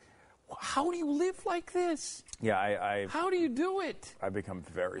 How do you live like this? Yeah, how do you do it? I've become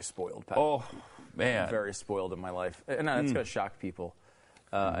very spoiled, Pat. Oh, man. I'm very spoiled in my life. And it's going to shock people,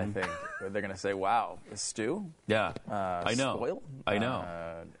 I think. They're going to say, wow, Stu? Yeah, I know. Spoiled? I know.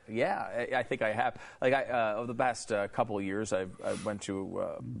 I think I have. Over the past couple of years, I went to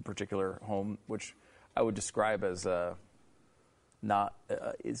a particular home, which I would describe as not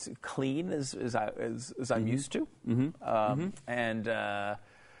as clean as I'm used to. And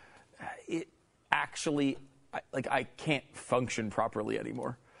it actually, I can't function properly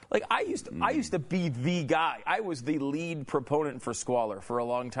anymore. I used to be the guy. I was the lead proponent for squalor for a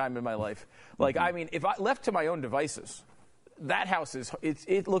long time in my life. If I left to my own devices, that house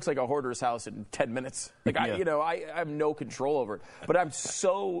it looks like a hoarder's house in 10 minutes. I have no control over it. But I'm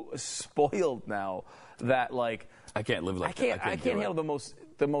so spoiled now that I can't live like that. I can't handle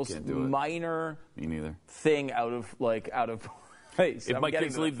the most minor Me neither. thing out of place. If my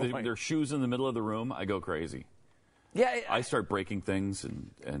kids leave their shoes in the middle of the room, I go crazy. Yeah, I start breaking things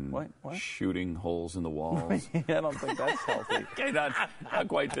and What? shooting holes in the walls. I don't think that's healthy. Okay, not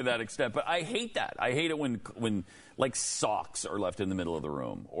quite to that extent, but I hate that. I hate it when socks are left in the middle of the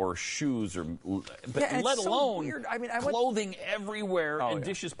room or shoes or, let alone weird. clothing everywhere and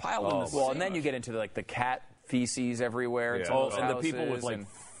dishes piled in the sink. Well, and then you get into the cat feces everywhere. Yeah. And the people with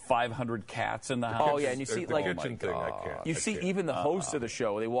 500 cats in the house. Oh yeah, and you see the kitchen thing. I can't. You see even the host of the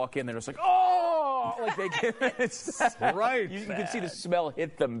show. They walk in, they're just like, oh. oh, like they get it's right. You can see the smell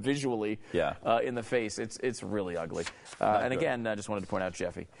hit them visually in the face. It's really ugly. And again, I just wanted to point out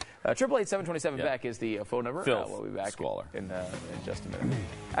Jeffy. 888-727-BECK is the phone number. We'll be back in just a minute.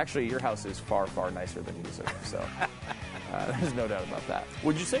 Actually, your house is far, far nicer than you deserve, so there's no doubt about that.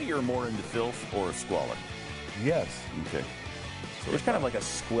 Would you say you're more into filth or squalor? Yes. Okay. So you're kind of like a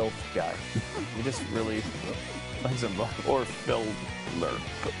squilf guy. You just really like some or filler.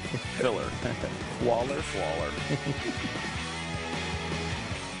 Waller.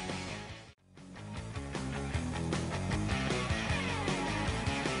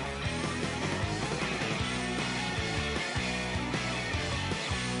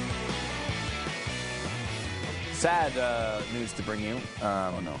 Sad news to bring you.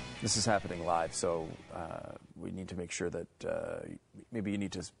 Oh, no. This is happening live, so we need to make sure that maybe you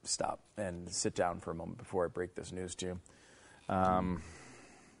need to stop and sit down for a moment before I break this news to you.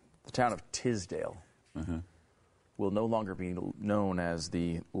 The town of Tisdale will no longer be known as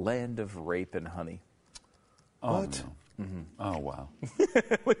the land of rape and honey. What? No. Oh, wow.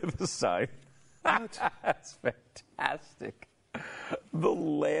 Look at the sign. That's fantastic. The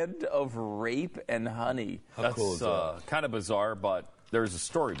land of rape and honey. That's cool kind of bizarre, but there's a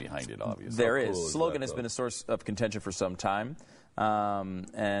story behind it, obviously. There is. Cool slogan has been a source of contention for some time,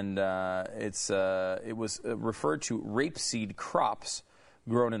 and it was referred to rapeseed crops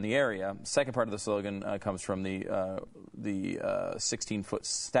grown in the area. Second part of the slogan comes from the 16-foot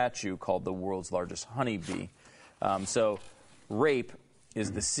statue called the world's largest honeybee. So rape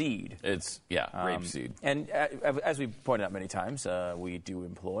is the seed. It's, rape seed. And as we've pointed out many times, we do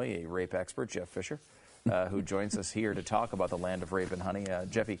employ a rape expert, Jeff Fisher, who joins us here to talk about the land of rape and honey.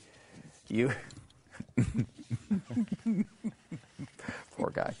 Jeffy, you... Poor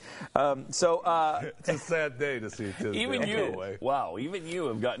guy. It's a sad day to see Tisdale even you. Go away. Wow, even you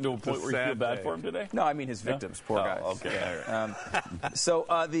have gotten to a point where you feel bad for him today? No, I mean his victims. Poor guys. Okay. So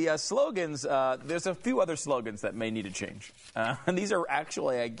the slogans, there's a few other slogans that may need to change. And these are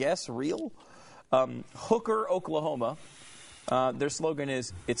actually, I guess, real. Hooker, Oklahoma. Their slogan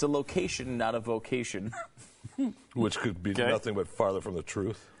is, "It's a location, not a vocation." Which could be nothing but farther from the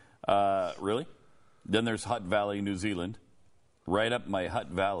truth. Really? Then there's Hutt Valley, New Zealand. Right up my Hutt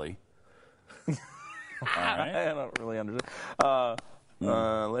Valley. All right. I don't really understand.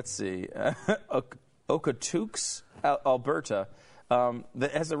 Let's see. Okotoks, Alberta.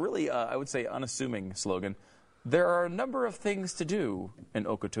 That has a really, I would say, unassuming slogan. There are a number of things to do in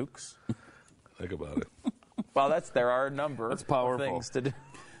Okotoks. Think about it. Well, there are a number of things to do.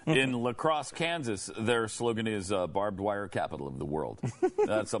 In La Crosse, Kansas, their slogan is barbed wire capital of the world.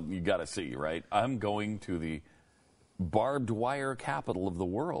 That's something you got to see, right? I'm going to the barbed wire capital of the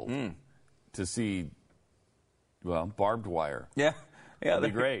world to see, barbed wire. Yeah. That'd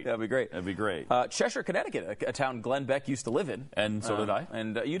be great. That'd be great. That'd be great. Cheshire, Connecticut, a town Glenn Beck used to live in. And so did I.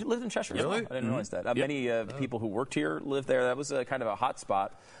 And you lived in Cheshire. Really? I didn't realize that. Many people who worked here lived there. That was kind of a hot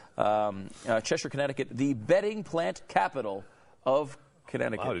spot. Cheshire, Connecticut, the bedding plant capital of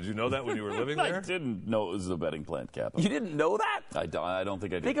Connecticut. Wow, did you know that when you were living there? I didn't know it was the bedding plant capital. You didn't know that? I don't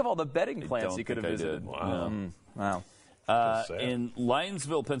think I did. Think of all the bedding plants you could have visited. Wow. Wow. In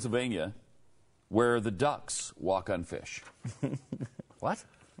Lionsville, Pennsylvania, where the ducks walk on fish. What?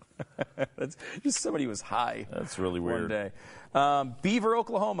 That's just somebody who was high. That's really weird. One day. Beaver,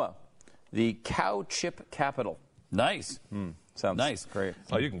 Oklahoma, the cow chip capital. Nice. Sounds nice. Great.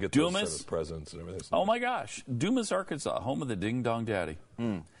 Oh, you can get those set of presents and everything. Oh, my gosh. Dumas, Arkansas, home of the Ding Dong Daddy.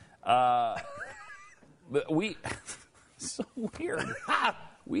 But so weird.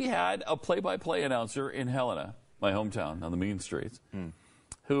 We had a play-by-play announcer in Helena, my hometown, on the mean streets,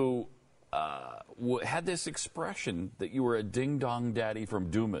 who had this expression that you were a Ding Dong Daddy from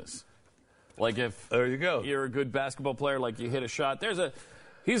Dumas. Like if there you go. You're a good basketball player, like you hit a shot,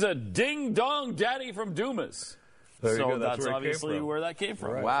 he's a Ding Dong Daddy from Dumas. There so you go. that's obviously where that came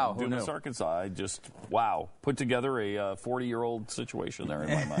from. Right. Wow. Dumas, Arkansas. Put together a 40-year-old situation there in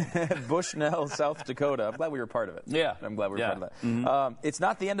my mind. Bushnell, South Dakota. I'm glad we were part of it. Yeah. I'm glad we were part of that. Mm-hmm. It's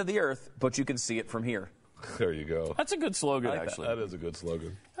not the end of the earth, but you can see it from here. There you go. That's a good slogan, actually. That is a good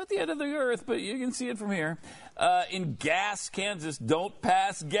slogan. At the end of the earth, but you can see it from here. In Gass, Kansas, don't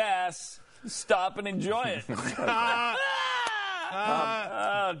pass gas. Stop and enjoy it.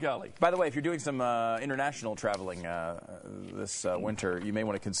 Golly. By the way, if you're doing some international traveling this winter, you may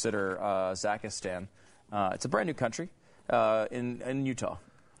want to consider Zakistan. It's a brand new country in Utah.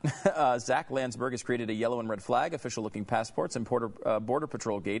 Zach Landsberg has created a yellow and red flag, official-looking passports, and border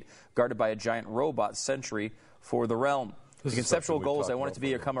patrol gate guarded by a giant robot sentry for the realm. The conceptual goal is I want it to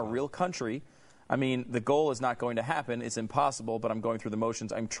become a real country. I mean, the goal is not going to happen. It's impossible, but I'm going through the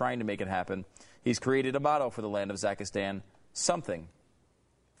motions. I'm trying to make it happen. He's created a motto for the land of Zakistan, something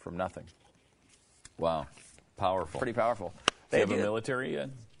from nothing. Wow. Powerful. Pretty powerful. Do you have a military yet?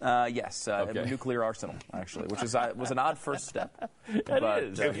 Yes, a nuclear arsenal, actually, which was an odd first step.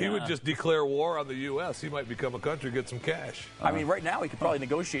 If he would just declare war on the U.S., he might become a country, get some cash. I mean, right now he could probably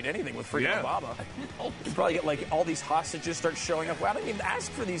negotiate anything with freaking Obama. He'd probably get like all these hostages start showing up. Well, I don't even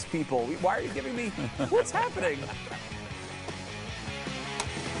ask for these people. Why are you giving me? What's happening?